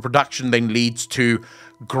that overproduction then leads to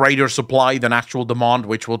greater supply than actual demand,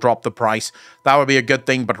 which will drop the price. That would be a good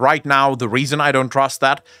thing. But right now, the reason I don't trust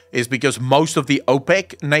that is because most of the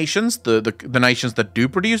OPEC nations, the nations that do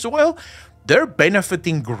produce oil, they're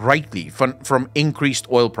benefiting greatly from increased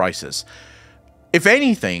oil prices. If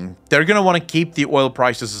anything, they're going to want to keep the oil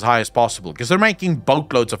prices as high as possible because they're making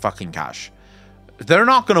boatloads of fucking cash. They're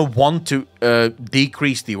not going to want to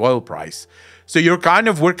decrease the oil price. So we're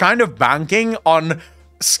kind of banking on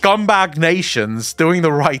scumbag nations doing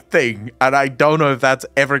the right thing, and I don't know if that's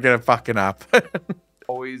ever going to fucking happen.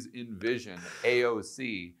 Always envision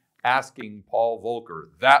AOC asking Paul Volcker,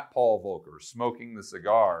 that Paul Volcker, smoking the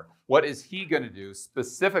cigar, what is he going to do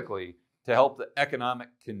specifically to help the economic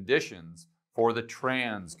conditions for the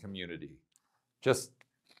trans community? Just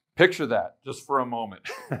picture that just for a moment.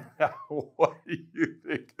 What do you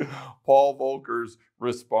think Paul Volcker's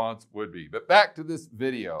response would be? But back to this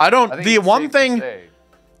video.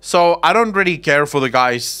 So I don't really care for the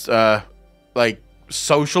guy's like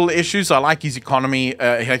social issues. I like his economy,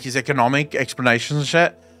 like his economic explanations and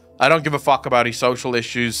shit. I don't give a fuck about his social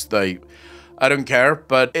issues. I don't care.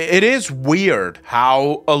 But it is weird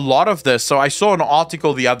how a lot of this. So I saw an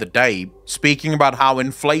article the other day speaking about how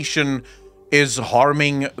inflation is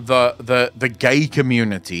harming the gay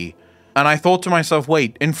community. And I thought to myself,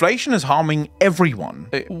 wait, inflation is harming everyone.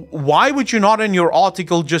 Why would you not in your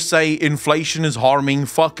article just say inflation is harming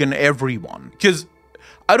fucking everyone? Because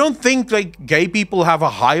I don't think like gay people have a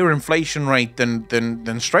higher inflation rate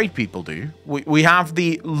than straight people do. We have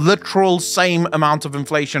the literal same amount of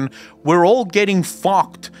inflation. We're all getting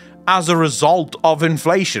fucked as a result of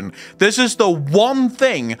inflation. This is the one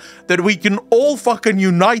thing that we can all fucking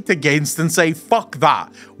unite against and say, fuck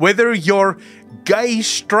that. Whether you're gay,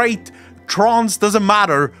 straight, trans, doesn't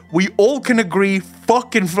matter. We all can agree,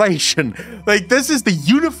 fuck inflation. Like, this is the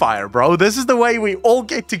unifier, bro. This is the way we all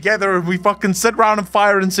get together and we fucking sit around a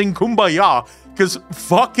fire and sing Kumbaya, because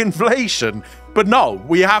fuck inflation. But no,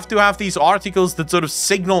 we have to have these articles that sort of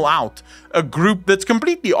signal out a group that's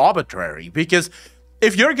completely arbitrary, because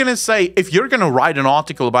if you're going to write an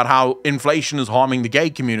article about how inflation is harming the gay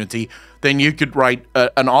community, then you could write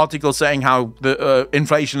an article saying how the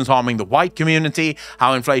inflation is harming the white community,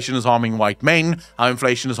 how inflation is harming white men, how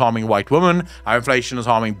inflation is harming white women, how inflation is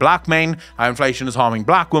harming black men, how inflation is harming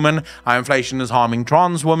black women, how inflation is harming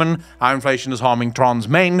trans women, how inflation is harming trans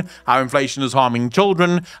men, how inflation is harming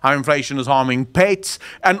children, how inflation is harming pets,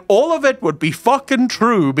 and all of it would be fucking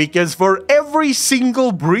true, because for every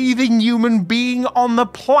single breathing human being on the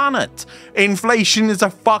planet, inflation is a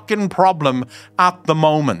fucking problem at the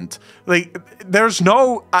moment. Like, there's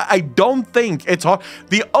no, I don't think it's hard.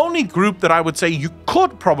 The only group that I would say you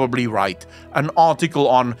could probably write an article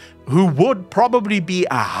on who would probably be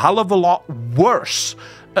a hell of a lot worse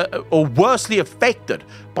or worsely affected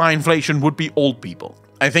by inflation would be old people.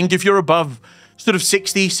 I think if you're above sort of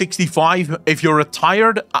 60, 65, if you're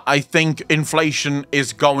retired, I think inflation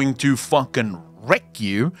is going to fucking wreck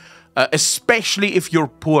you, especially if you're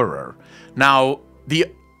poorer. Now,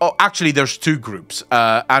 actually, there's two groups,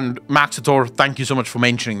 and Maxitor, thank you so much for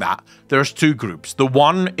mentioning that. There's two groups. The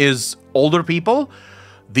one is older people,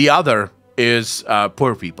 the other is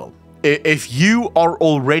poor people. If you are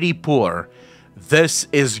already poor, this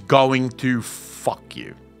is going to fuck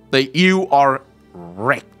you. Like, you are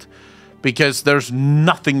wrecked because there's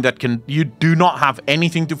nothing that can, you do not have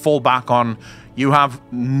anything to fall back on. You have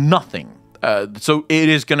nothing. So it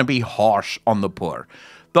is going to be harsh on the poor.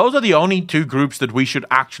 Those are the only two groups that we should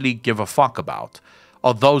actually give a fuck about,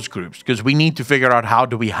 are those groups, because we need to figure out how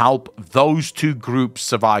do we help those two groups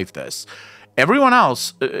survive this. Everyone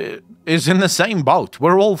else is in the same boat.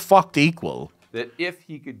 We're all fucked equal. That if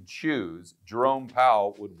he could choose, Jerome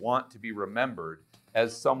Powell would want to be remembered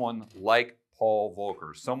as someone like Paul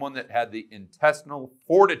Volcker, someone that had the intestinal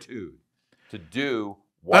fortitude to do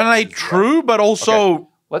what and like true, right. But also,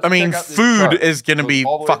 okay, I mean, food is going to be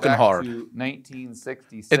fucking hard.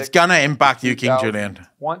 1966. It's going to impact you, King Julian.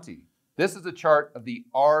 20. This is a chart of the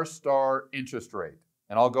R-star interest rate.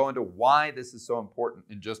 And I'll go into why this is so important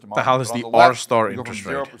in just a moment. The hell is the R-star interest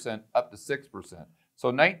rate? Go from 0% up to 6%.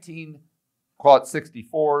 So 19, call it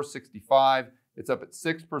 64, 65. It's up at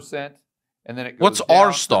 6%. And then it goes What's down.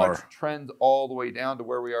 R-star? So it trends all the way down to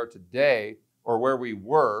where we are today, or where we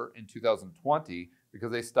were in 2020,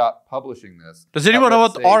 because they stopped publishing this. Does anyone know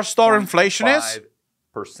what R-star inflation is?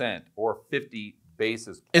 5% or 50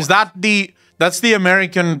 basis points. Is that that's the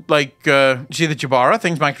American, like, see the Jabara,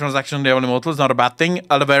 things microtransaction, the only model is not a bad thing.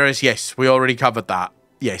 Oliveris, yes, we already covered that.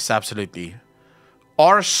 Yes, absolutely.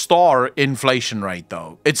 R-star inflation rate,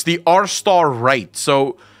 though. It's the R-star rate.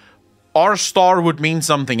 So R-star would mean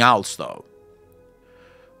something else, though.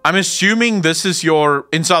 I'm assuming this is your,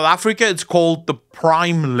 in South Africa, it's called the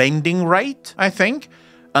prime lending rate, I think.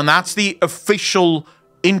 And that's the official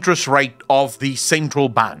interest rate of the central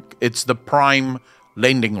bank. It's the prime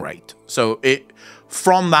lending rate. So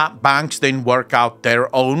from that, banks then work out their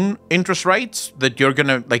own interest rates that you're going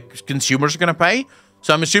to, like, consumers are going to pay.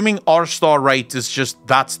 So I'm assuming R-star rate is just,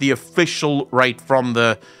 that's the official rate from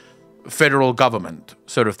the federal government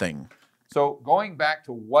sort of thing. So going back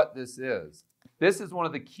to what this is one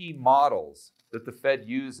of the key models that the Fed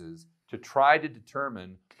uses to try to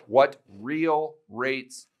determine what real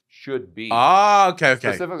rates should be. Ah, okay.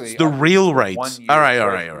 Specifically, it's the real rates. All right.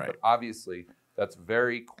 But obviously, that's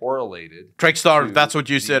very correlated. Trickstar, that's what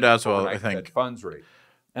you said as well, I think. Fed funds rate.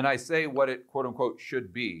 And I say what it, quote unquote,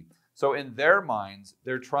 should be. So in their minds,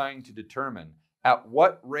 they're trying to determine at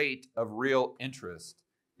what rate of real interest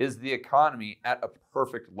is the economy at a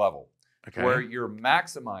perfect level, where you're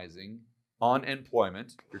maximizing on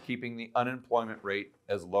employment, you're keeping the unemployment rate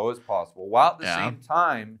as low as possible, while at the same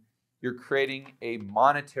time, you're creating a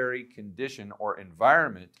monetary condition or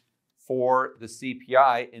environment for the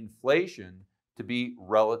CPI inflation to be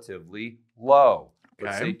relatively low,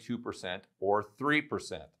 let's say 2% or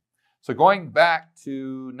 3%. So going back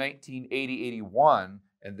to 1980-81,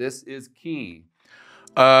 and this is key.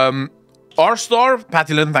 R-star,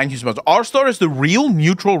 Patty Lynn, thank you so much. R-star is the real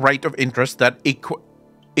neutral rate of interest that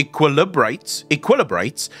equilibrates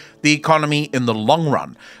the economy in the long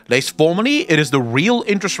run. Less formally, it is the real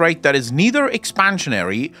interest rate that is neither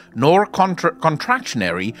expansionary nor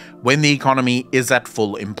contractionary when the economy is at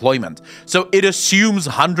full employment. So it assumes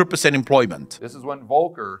 100% employment. This is when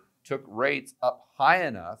Volcker took rates up high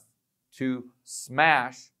enough to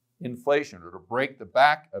smash inflation or to break the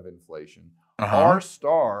back of inflation.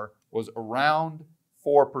 R-star was around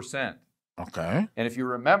 4%. Okay. And if you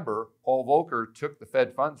remember, Paul Volcker took the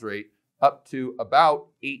Fed funds rate up to about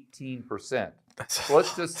 18%. So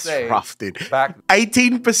let's just say rough, dude.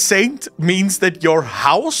 18% means that your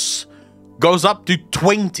house goes up to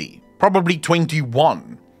 20, probably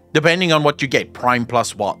 21, depending on what you get, prime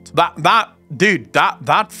plus what. That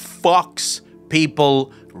fucks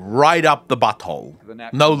people right up the butthole.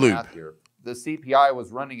 No loop. The CPI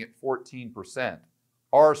was running at 14%.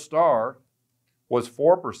 R-star was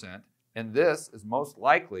 4%. And this is most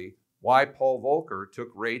likely why Paul Volcker took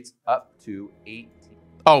rates up to 18.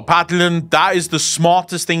 Oh, Patlin, that is the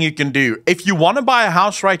smartest thing you can do. If you want to buy a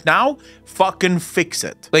house right now, fucking fix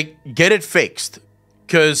it. Like, get it fixed.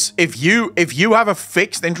 Because if you have a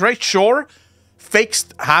fixed interest rate, sure,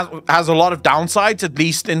 fixed has a lot of downsides, at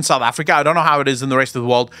least in South Africa. I don't know how it is in the rest of the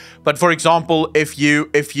world. But for example, if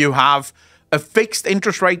you have a fixed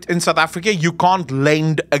interest rate in South Africa, you can't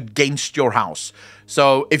lend against your house.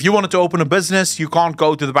 So if you wanted to open a business, you can't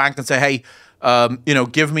go to the bank and say, hey, you know,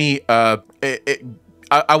 give me, I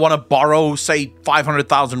want to borrow, say,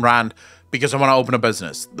 500,000 Rand because I want to open a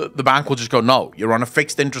business. The bank will just go, no, you're on a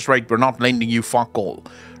fixed interest rate. We're not lending you fuck all,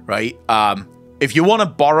 right? If you want to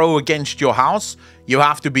borrow against your house, you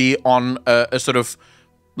have to be on a sort of,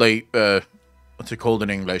 like, what's it called in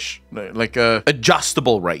English? Like a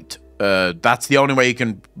adjustable rate. That's the only way you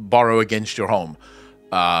can borrow against your home.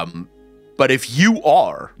 But if you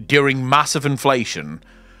are, during massive inflation,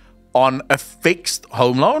 on a fixed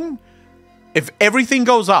home loan, if everything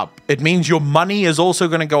goes up, it means your money is also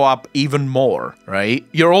going to go up even more, right?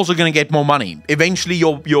 You're also going to get more money. Eventually,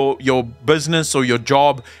 your business or your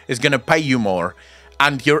job is going to pay you more.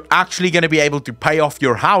 And you're actually going to be able to pay off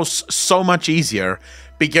your house so much easier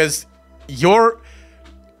because your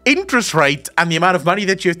interest rate and the amount of money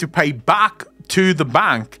that you have to pay back to the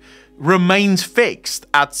bank remains fixed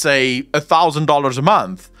at, say, $1,000 a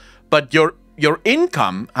month. But your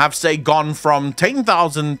income have, say, gone from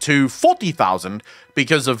 10,000 to 40,000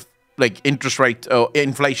 because of, like, interest rate or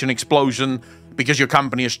inflation explosion, because your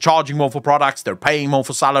company is charging more for products, they're paying more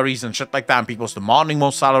for salaries and shit like that, and people's demanding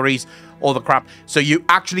more salaries, all the crap. So you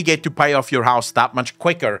actually get to pay off your house that much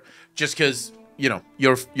quicker just because, you know,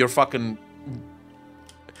 you're fucking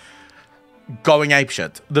going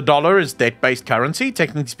apeshit. The dollar is debt-based currency.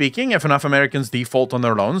 Technically speaking, if enough Americans default on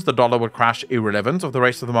their loans, the dollar would crash irrelevant of the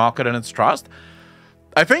rest of the market and its trust.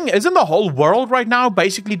 I think, isn't the whole world right now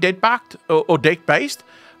basically debt-backed or debt-based?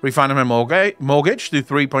 Refinanced my mortgage to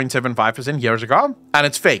 3.75% years ago, and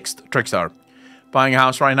it's fixed. Trickstar. Buying a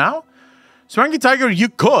house right now? Swanky Tiger, you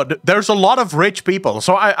could. There's a lot of rich people.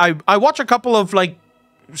 So I watch a couple of, like,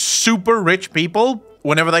 super rich people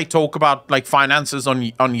whenever they talk about, like, finances on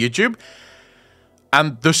YouTube.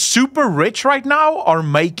 And the super rich right now are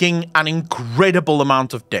making an incredible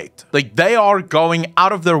amount of debt. Like, they are going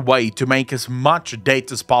out of their way to make as much debt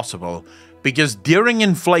as possible because during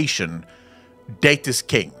inflation, debt is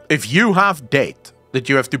king. If you have debt that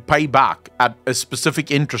you have to pay back at a specific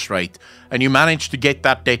interest rate and you manage to get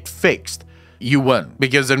that debt fixed, you win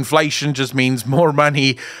because inflation just means more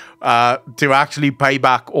money to actually pay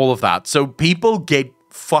back all of that. So people get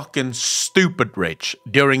fucking stupid rich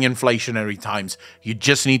during inflationary times. You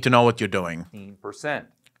just need to know what you're doing. 15%.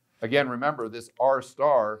 Again, remember, this R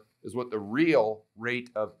star is what the real rate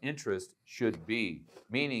of interest should be,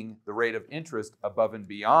 meaning the rate of interest above and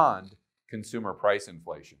beyond consumer price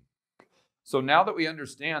inflation. So now that we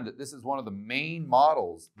understand that this is one of the main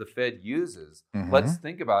models the Fed uses, let's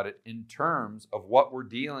think about it in terms of what we're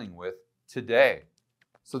dealing with today.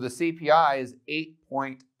 So the CPI is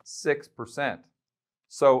 8.6%.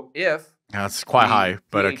 So if that's quite high,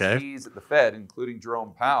 but okay. PhDs at the Fed, including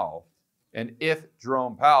Jerome Powell, and if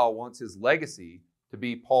Jerome Powell wants his legacy to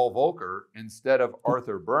be Paul Volcker instead of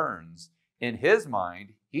Arthur Burns, in his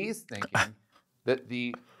mind, he's thinking that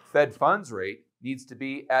the Fed funds rate needs to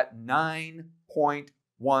be at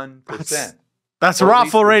 9.1%. That's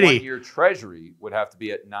rough already. The one-year Treasury would have to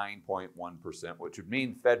be at 9.1%, which would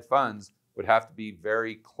mean Fed funds would have to be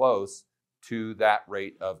very close to that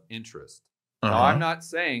rate of interest. Now, I'm not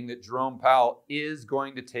saying that Jerome Powell is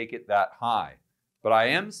going to take it that high, but I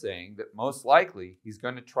am saying that most likely he's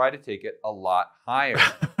going to try to take it a lot higher.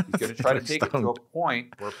 He's going to try to take it to a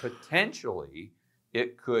point where potentially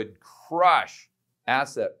it could crush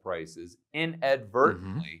asset prices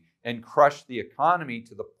inadvertently and crush the economy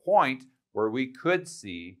to the point where we could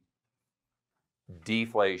see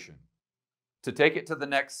deflation. To take it to the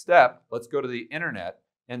next step, let's go to the internet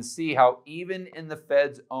and see how even in the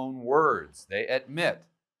Fed's own words, they admit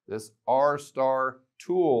this R star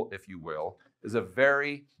tool, if you will, is a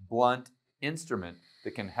very blunt instrument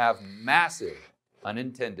that can have massive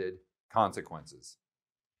unintended consequences.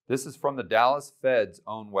 This is from the Dallas Fed's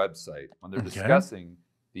own website when they're discussing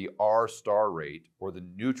the R star rate, or the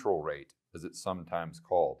neutral rate, as it's sometimes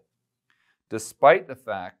called. Despite the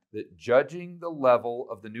fact that judging the level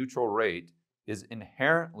of the neutral rate is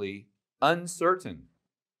inherently uncertain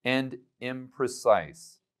and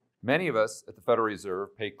imprecise, many of us at the Federal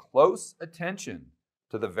Reserve pay close attention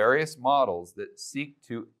to the various models that seek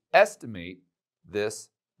to estimate this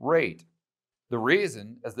rate. The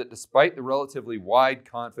reason is that despite the relatively wide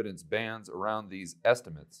confidence bands around these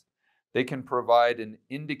estimates, they can provide an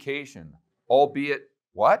indication, albeit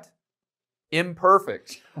what?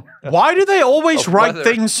 Imperfect. Why do they always write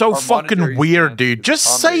things so fucking weird, dude?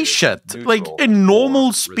 Just say shit, like in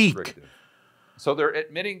normal speak. So they're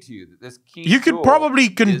admitting to you that this key You could tool probably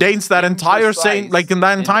condense that entire imprecise in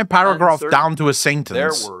that entire paragraph uncertain. down to a sentence.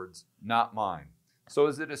 Their words, not mine. So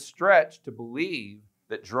is it a stretch to believe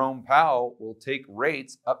that Jerome Powell will take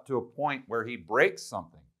rates up to a point where he breaks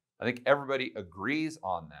something? I think everybody agrees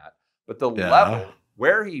on that. But the level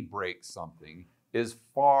where he breaks something is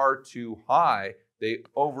far too high. They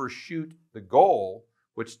overshoot the goal,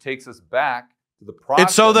 which takes us back to the process.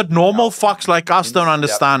 It's so that normal fucks like us don't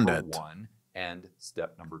understand it. One and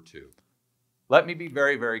step number 2. Let me be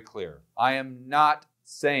very, very clear. I am not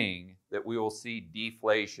saying that we will see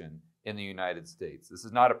deflation in the United States. This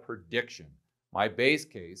is not a prediction. My base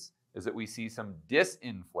case is that we see some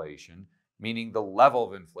disinflation, meaning the level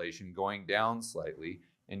of inflation going down slightly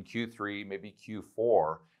in Q3, maybe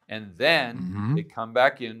Q4, and then they come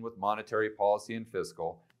back in with monetary policy and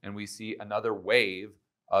fiscal, and we see another wave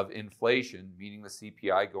of inflation, meaning the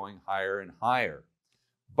CPI going higher and higher.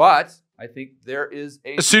 But I think there is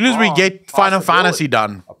as soon as we get Final Fantasy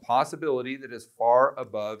done, a possibility that is far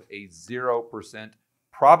above a 0%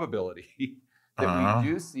 probability that we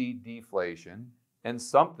do see deflation and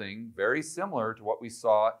something very similar to what we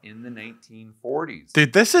saw in the 1940s.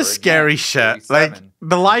 Dude, this is scary shit. Like,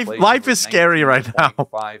 the life is scary right now.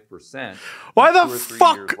 5%. Why the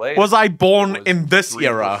fuck was I born in this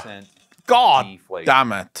era? God deflation.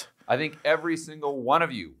 Damn it. I think every single one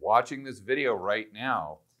of you watching this video right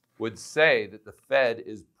now would say that the Fed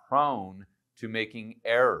is prone to making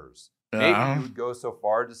errors. Maybe you would go so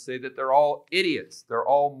far to say that they're all idiots. They're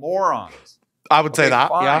all morons. I would say that,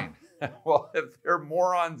 fine. Well, if they're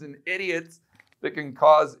morons and idiots that can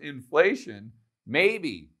cause inflation,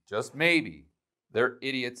 maybe, just maybe, they're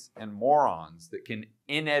idiots and morons that can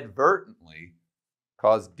inadvertently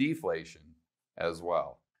cause deflation as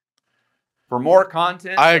well. For more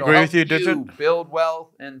content, I agree with you, Digit. Build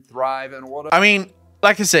wealth and thrive in a world of... I mean,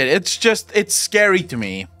 like I said, it's scary to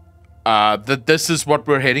me that this is what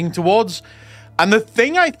we're heading towards. And the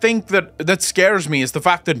thing I think that scares me is the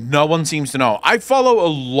fact that no one seems to know. I follow a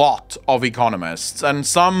lot of economists, and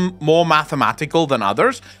some more mathematical than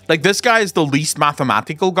others. Like, this guy is the least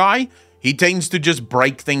mathematical guy. He tends to just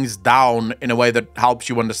break things down in a way that helps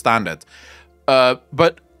you understand it.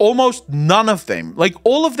 But almost none of them, like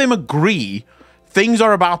all of them agree things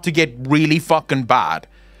are about to get really fucking bad.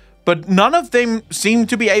 But none of them seem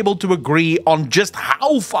to be able to agree on just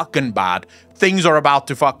how fucking bad things are about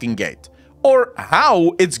to fucking get. Or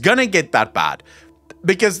how it's gonna get that bad.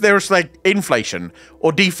 Because there's like inflation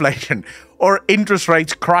or deflation or interest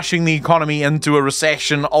rates crushing the economy into a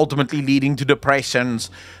recession, ultimately leading to depressions.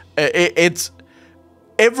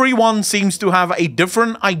 Everyone seems to have a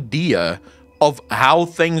different idea of how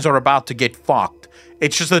things are about to get fucked.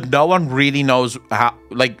 It's just that no one really knows how,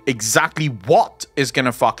 like, exactly what is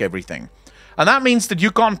gonna fuck everything. And that means that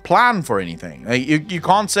you can't plan for anything. You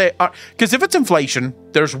can't say... Because if it's inflation,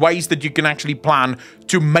 there's ways that you can actually plan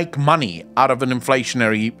to make money out of an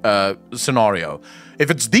inflationary scenario.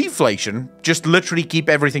 If it's deflation, just literally keep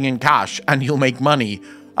everything in cash and you'll make money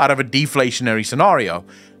out of a deflationary scenario.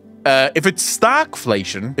 If it's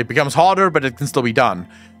stagflation, it becomes harder, but it can still be done.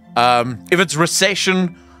 If it's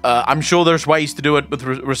recession, I'm sure there's ways to do it with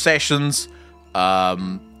recessions.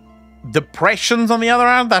 Depressions, on the other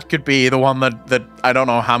hand, that could be the one that I don't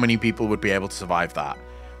know how many people would be able to survive that.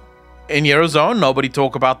 In Eurozone, nobody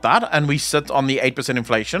talk about that, and we sit on the 8%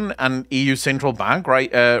 inflation, and EU Central Bank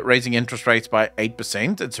raising interest rates by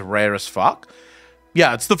 8%. It's rare as fuck.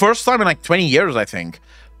 Yeah, it's the first time in like 20 years, I think.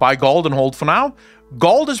 Buy gold and hold for now.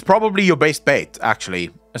 Gold is probably your best bet, actually.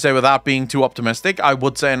 I say without being too optimistic, I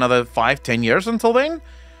would say another 5-10 years until then.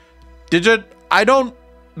 Digit, I don't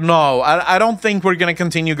know. I don't think we're going to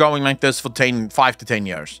continue going like this for 5 to 10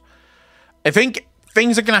 years. I think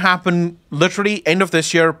things are going to happen literally end of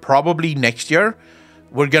this year, probably next year.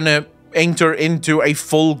 We're going to enter into a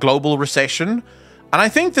full global recession. And I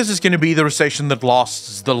think this is going to be the recession that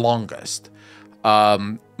lasts the longest.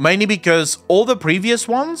 Mainly because all the previous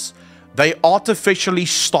ones, they artificially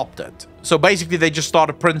stopped it. So basically, they just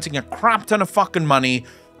started printing a crap ton of fucking money,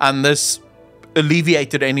 and this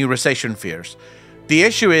alleviated any recession fears. The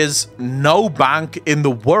issue is, no bank in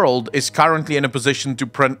the world is currently in a position to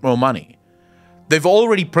print more money. They've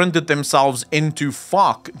already printed themselves into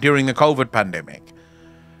fuck during the COVID pandemic.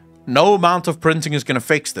 No amount of printing is going to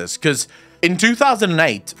fix this, because in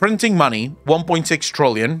 2008, printing money, 1.6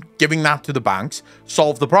 trillion, giving that to the banks,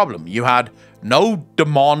 solved the problem. You had no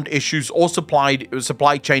demand issues or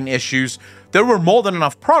supply chain issues. There were more than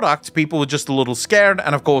enough products. People were just a little scared.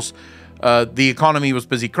 And of course, the economy was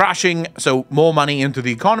busy crashing. So more money into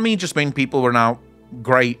the economy just meant people were now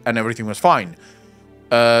great and everything was fine.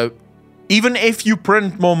 Even if you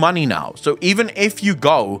print more money now, so even if you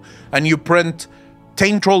go and you print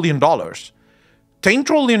 $10 trillion, 10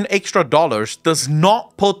 trillion extra dollars does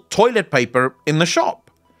not put toilet paper in the shop.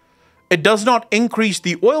 It does not increase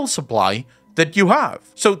the oil supply that you have.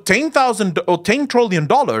 So $10 trillion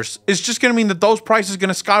is just going to mean that those prices are going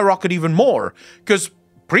to skyrocket even more, because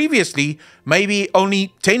previously, maybe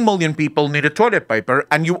only 10 million people needed toilet paper,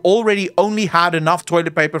 and you already only had enough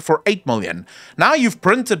toilet paper for 8 million. Now you've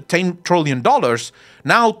printed $10 trillion.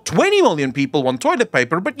 Now 20 million people want toilet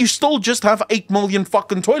paper, but you still just have 8 million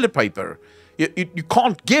fucking toilet paper. You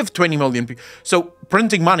can't give 20 million people. So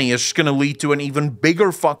printing money is going to lead to an even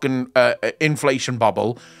bigger fucking inflation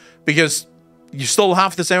bubble, because you still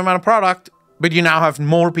have the same amount of product, but you now have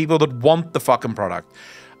more people that want the fucking product.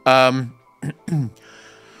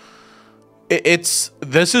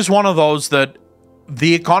 This is one of those that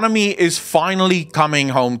the economy is finally coming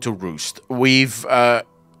home to roost. We've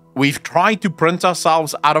tried to print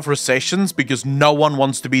ourselves out of recessions because no one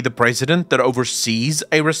wants to be the president that oversees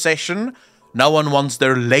a recession. No one wants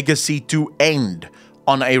their legacy to end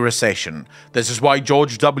on a recession. This is why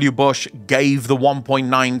George W. Bush gave the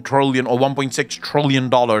 $1.9 trillion or $1.6 trillion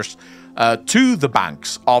to the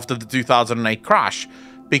banks after the 2008 crash,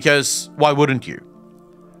 because why wouldn't you?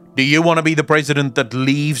 Do you want to be the president that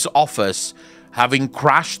leaves office having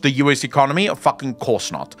crashed the US economy? Of fucking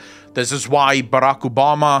course not. This is why Barack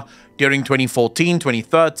Obama during 2014,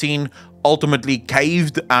 2013 ultimately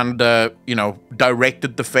caved and,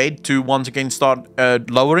 directed the Fed to once again start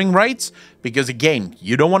lowering rates. Because again,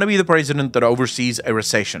 you don't want to be the president that oversees a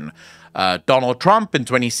recession. Donald Trump in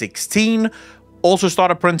 2016 also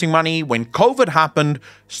started printing money. When COVID happened,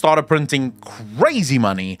 started printing crazy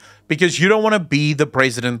money, because you don't want to be the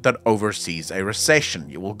president that oversees a recession.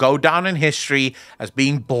 You will go down in history as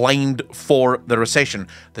being blamed for the recession.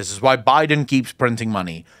 This is why Biden keeps printing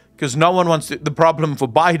money, because no one wants to. The problem for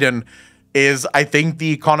Biden is, I think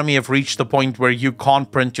the economy have reached the point where you can't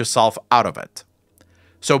print yourself out of it.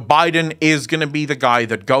 So Biden is going to be the guy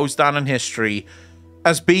that goes down in history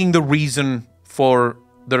as being the reason for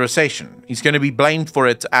the recession. He's going to be blamed for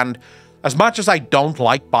it. And as much as I don't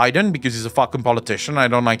like Biden because he's a fucking politician, I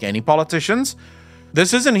don't like any politicians,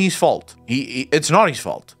 this isn't his fault. It's not his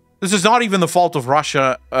fault. This is not even the fault of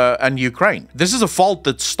Russia and Ukraine. This is a fault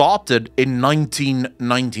that started in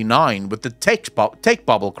 1999 with the tech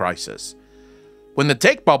bubble crisis. When the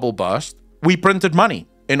tech bubble burst, we printed money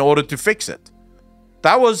in order to fix it.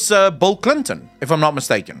 That was Bill Clinton, if I'm not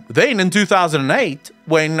mistaken. Then in 2008,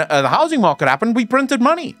 when the housing market happened, we printed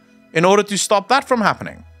money in order to stop that from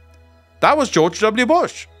happening. That was George W.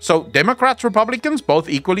 Bush. So Democrats, Republicans, both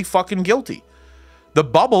equally fucking guilty. The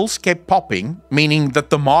bubbles kept popping, meaning that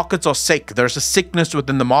the markets are sick. There's a sickness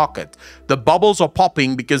within the market. The bubbles are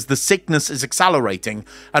popping because the sickness is accelerating.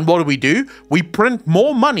 And what do? We print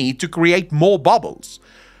more money to create more bubbles.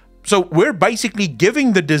 So we're basically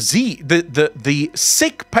giving the disease, the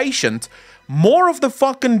sick patient more of the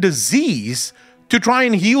fucking disease to try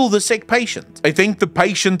and heal the sick patient. I think the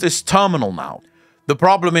patient is terminal now. The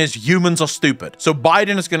problem is humans are stupid. So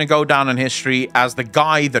Biden is going to go down in history as the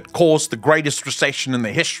guy that caused the greatest recession in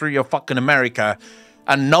the history of fucking America.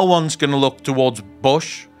 And no one's going to look towards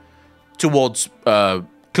Bush, towards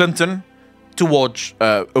Clinton, towards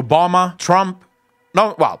Obama, Trump.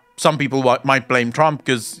 No, well, some people might blame Trump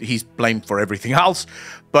because he's blamed for everything else.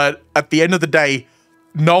 But at the end of the day,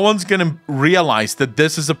 no one's going to realize that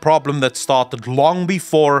this is a problem that started long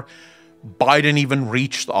before Biden even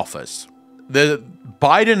reached office.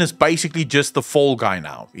 Biden is basically just the fall guy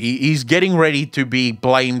now. He's getting ready to be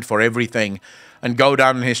blamed for everything and go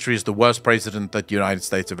down in history as the worst president that the United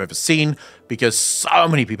States have ever seen, because so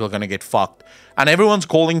many people are going to get fucked. And everyone's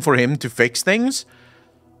calling for him to fix things.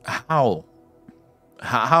 How?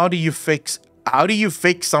 How do you fix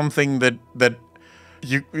something that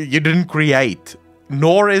you didn't create?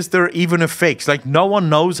 Nor is there even a fix. Like, no one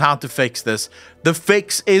knows how to fix this. The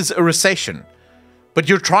fix is a recession. But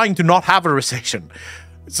you're trying to not have a recession.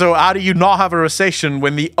 So how do you not have a recession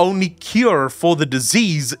when the only cure for the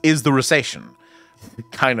disease is the recession?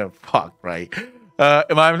 Kind of fucked, right?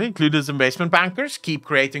 Environmentally included investment bankers keep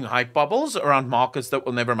creating hype bubbles around markets that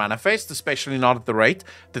will never manifest, especially not at the rate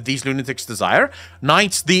that these lunatics desire.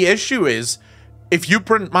 Knights, the issue is, if you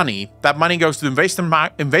print money, that money goes to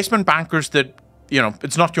investment bankers that,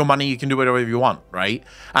 it's not your money, you can do whatever you want, right?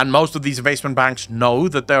 And most of these investment banks know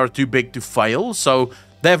that they are too big to fail, so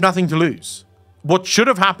they have nothing to lose. What should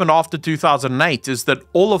have happened after 2008 is that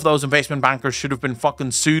all of those investment bankers should have been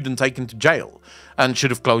fucking sued and taken to jail and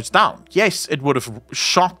should have closed down. Yes, it would have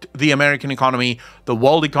shocked the American economy. The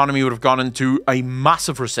world economy would have gone into a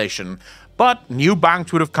massive recession, but new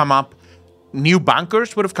banks would have come up. new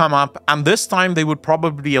bankers would have come up, and this time they would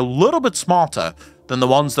probably be a little bit smarter than the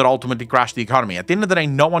ones that ultimately crashed the economy. At the end of the day,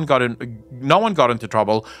 no one got into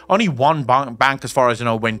trouble. Only one bank, as far as I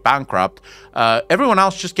know, went bankrupt. Everyone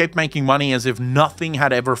else just kept making money as if nothing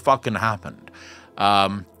had ever fucking happened.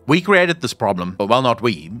 We created this problem. Well, not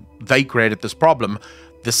we. They created this problem.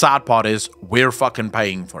 The sad part is we're fucking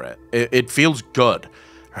paying for it. It feels good,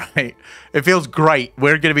 right? It feels great.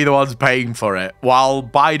 We're going to be the ones paying for it. While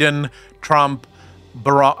Biden, Trump,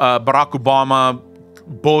 Barack Obama,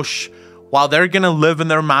 Bush, while they're going to live in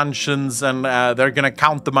their mansions and they're going to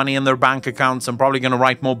count the money in their bank accounts and probably going to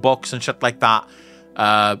write more books and shit like that,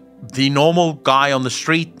 the normal guy on the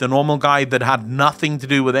street, the normal guy that had nothing to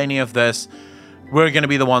do with any of this, we're going to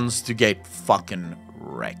be the ones to get fucking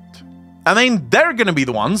wrecked. And then they're going to be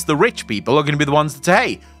the ones, the rich people are going to be the ones that say,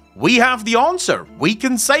 hey, we have the answer. We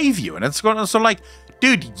can save you. And it's going to, so like,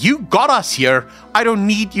 dude, you got us here. I don't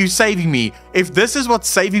need you saving me. If this is what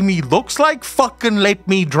saving me looks like, fucking let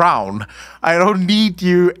me drown. I don't need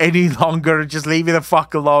you any longer. Just leave me the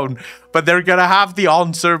fuck alone. But they're going to have the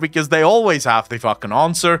answer because they always have the fucking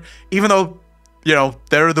answer, even though, you know,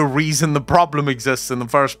 they're the reason the problem exists in the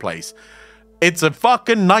first place. It's a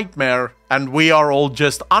fucking nightmare, and we are all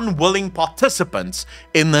just unwilling participants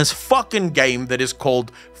in this fucking game that is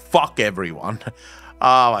called Fuck Everyone.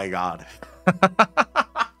 Oh my god.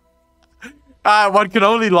 One can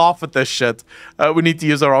only laugh at this shit. We need to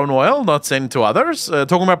use our own oil, not send to others.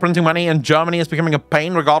 Talking about printing money in Germany is becoming a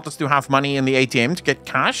pain, regardless to have money in the ATM to get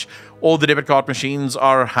cash. All the debit card machines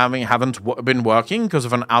are haven't been working because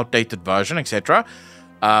of an outdated version, etc.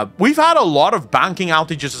 We've had a lot of banking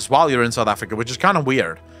outages as well here in South Africa, which is kind of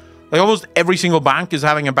weird. Like almost every single bank is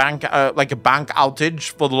having a bank outage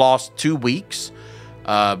for the last 2 weeks.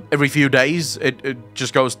 Every few days, it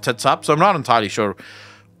just goes tits up. So I'm not entirely sure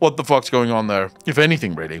what the fuck's going on there, if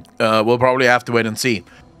anything, really. We'll probably have to wait and see.